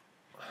internet?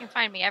 You can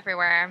find me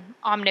everywhere. I'm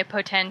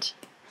omnipotent.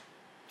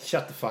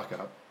 Shut the fuck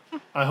up.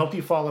 I hope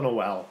you fall in a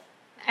well.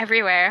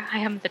 Everywhere. I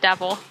am the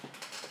devil.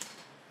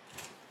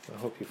 I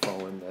hope you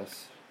fall in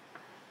this.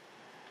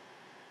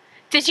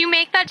 Did you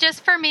make that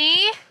just for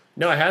me?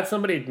 No, I had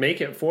somebody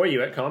make it for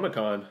you at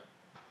Comic-Con.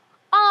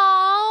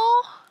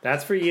 Oh.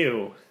 That's for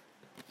you.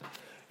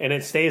 And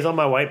it stays on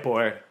my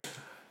whiteboard.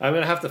 I'm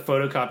going to have to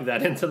photocopy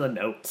that into the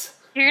notes.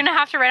 You're gonna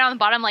have to write on the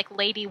bottom like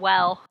Lady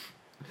Well.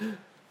 I'm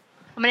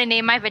gonna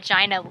name my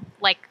vagina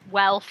like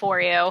Well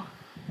for you.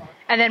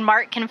 And then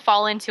Mark can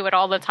fall into it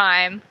all the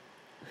time.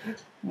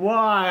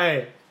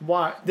 Why?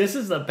 Why? This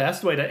is the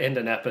best way to end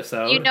an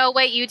episode. You know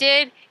what you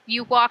did?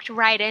 You walked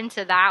right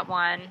into that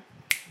one.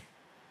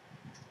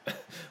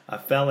 I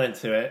fell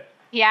into it.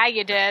 Yeah,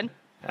 you did.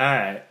 All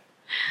right.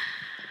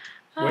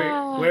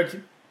 Oh. Where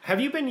have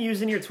you been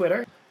using your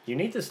Twitter? You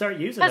need to start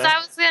using Because that. I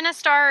was gonna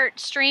start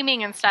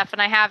streaming and stuff,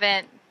 and I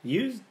haven't.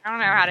 Use. I don't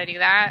know how to do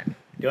that.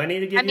 Do I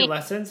need to give I you mean-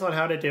 lessons on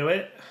how to do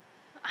it?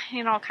 I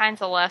need all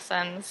kinds of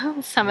lessons.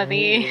 Some of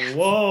these.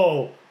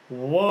 Whoa,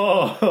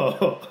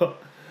 whoa!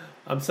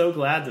 I'm so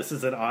glad this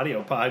is an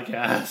audio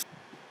podcast.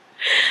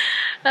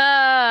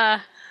 Uh,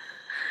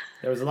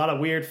 There was a lot of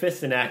weird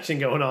fisting action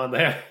going on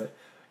there.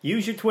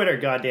 Use your Twitter,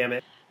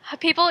 goddammit.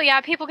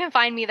 people can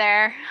find me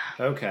there.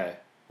 Okay.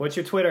 What's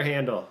your Twitter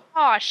handle?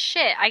 Oh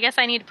shit! I guess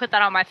I need to put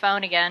that on my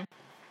phone again.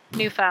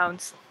 New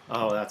phones.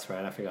 Oh, that's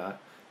right. I forgot.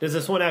 Does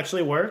this one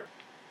actually work?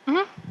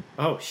 Mhm.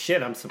 Oh shit!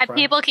 I'm And surprised.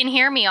 people can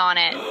hear me on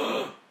it.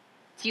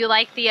 Do you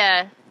like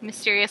the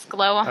mysterious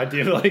glow? I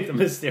do like the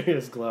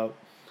mysterious glow.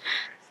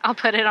 I'll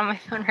put it on my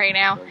phone right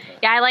now. Okay.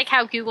 Yeah, I like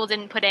how Google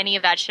didn't put any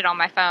of that shit on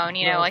my phone,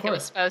 No, of like it was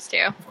course. supposed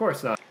to. Of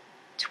course not.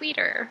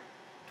 Tweeter.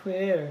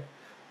 Twitter.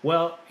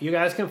 Well, you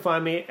guys can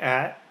find me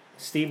at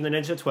Steve the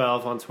Ninja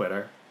 12 on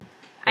Twitter.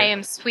 I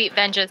am Sweet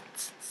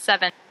Vengeance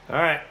 7. All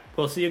right.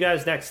 We'll see you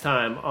guys next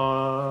time.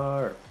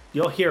 Or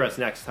you'll hear us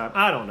next time.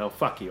 I don't know.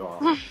 Fuck you all.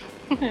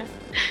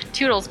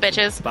 Toodles,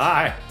 bitches.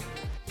 Bye.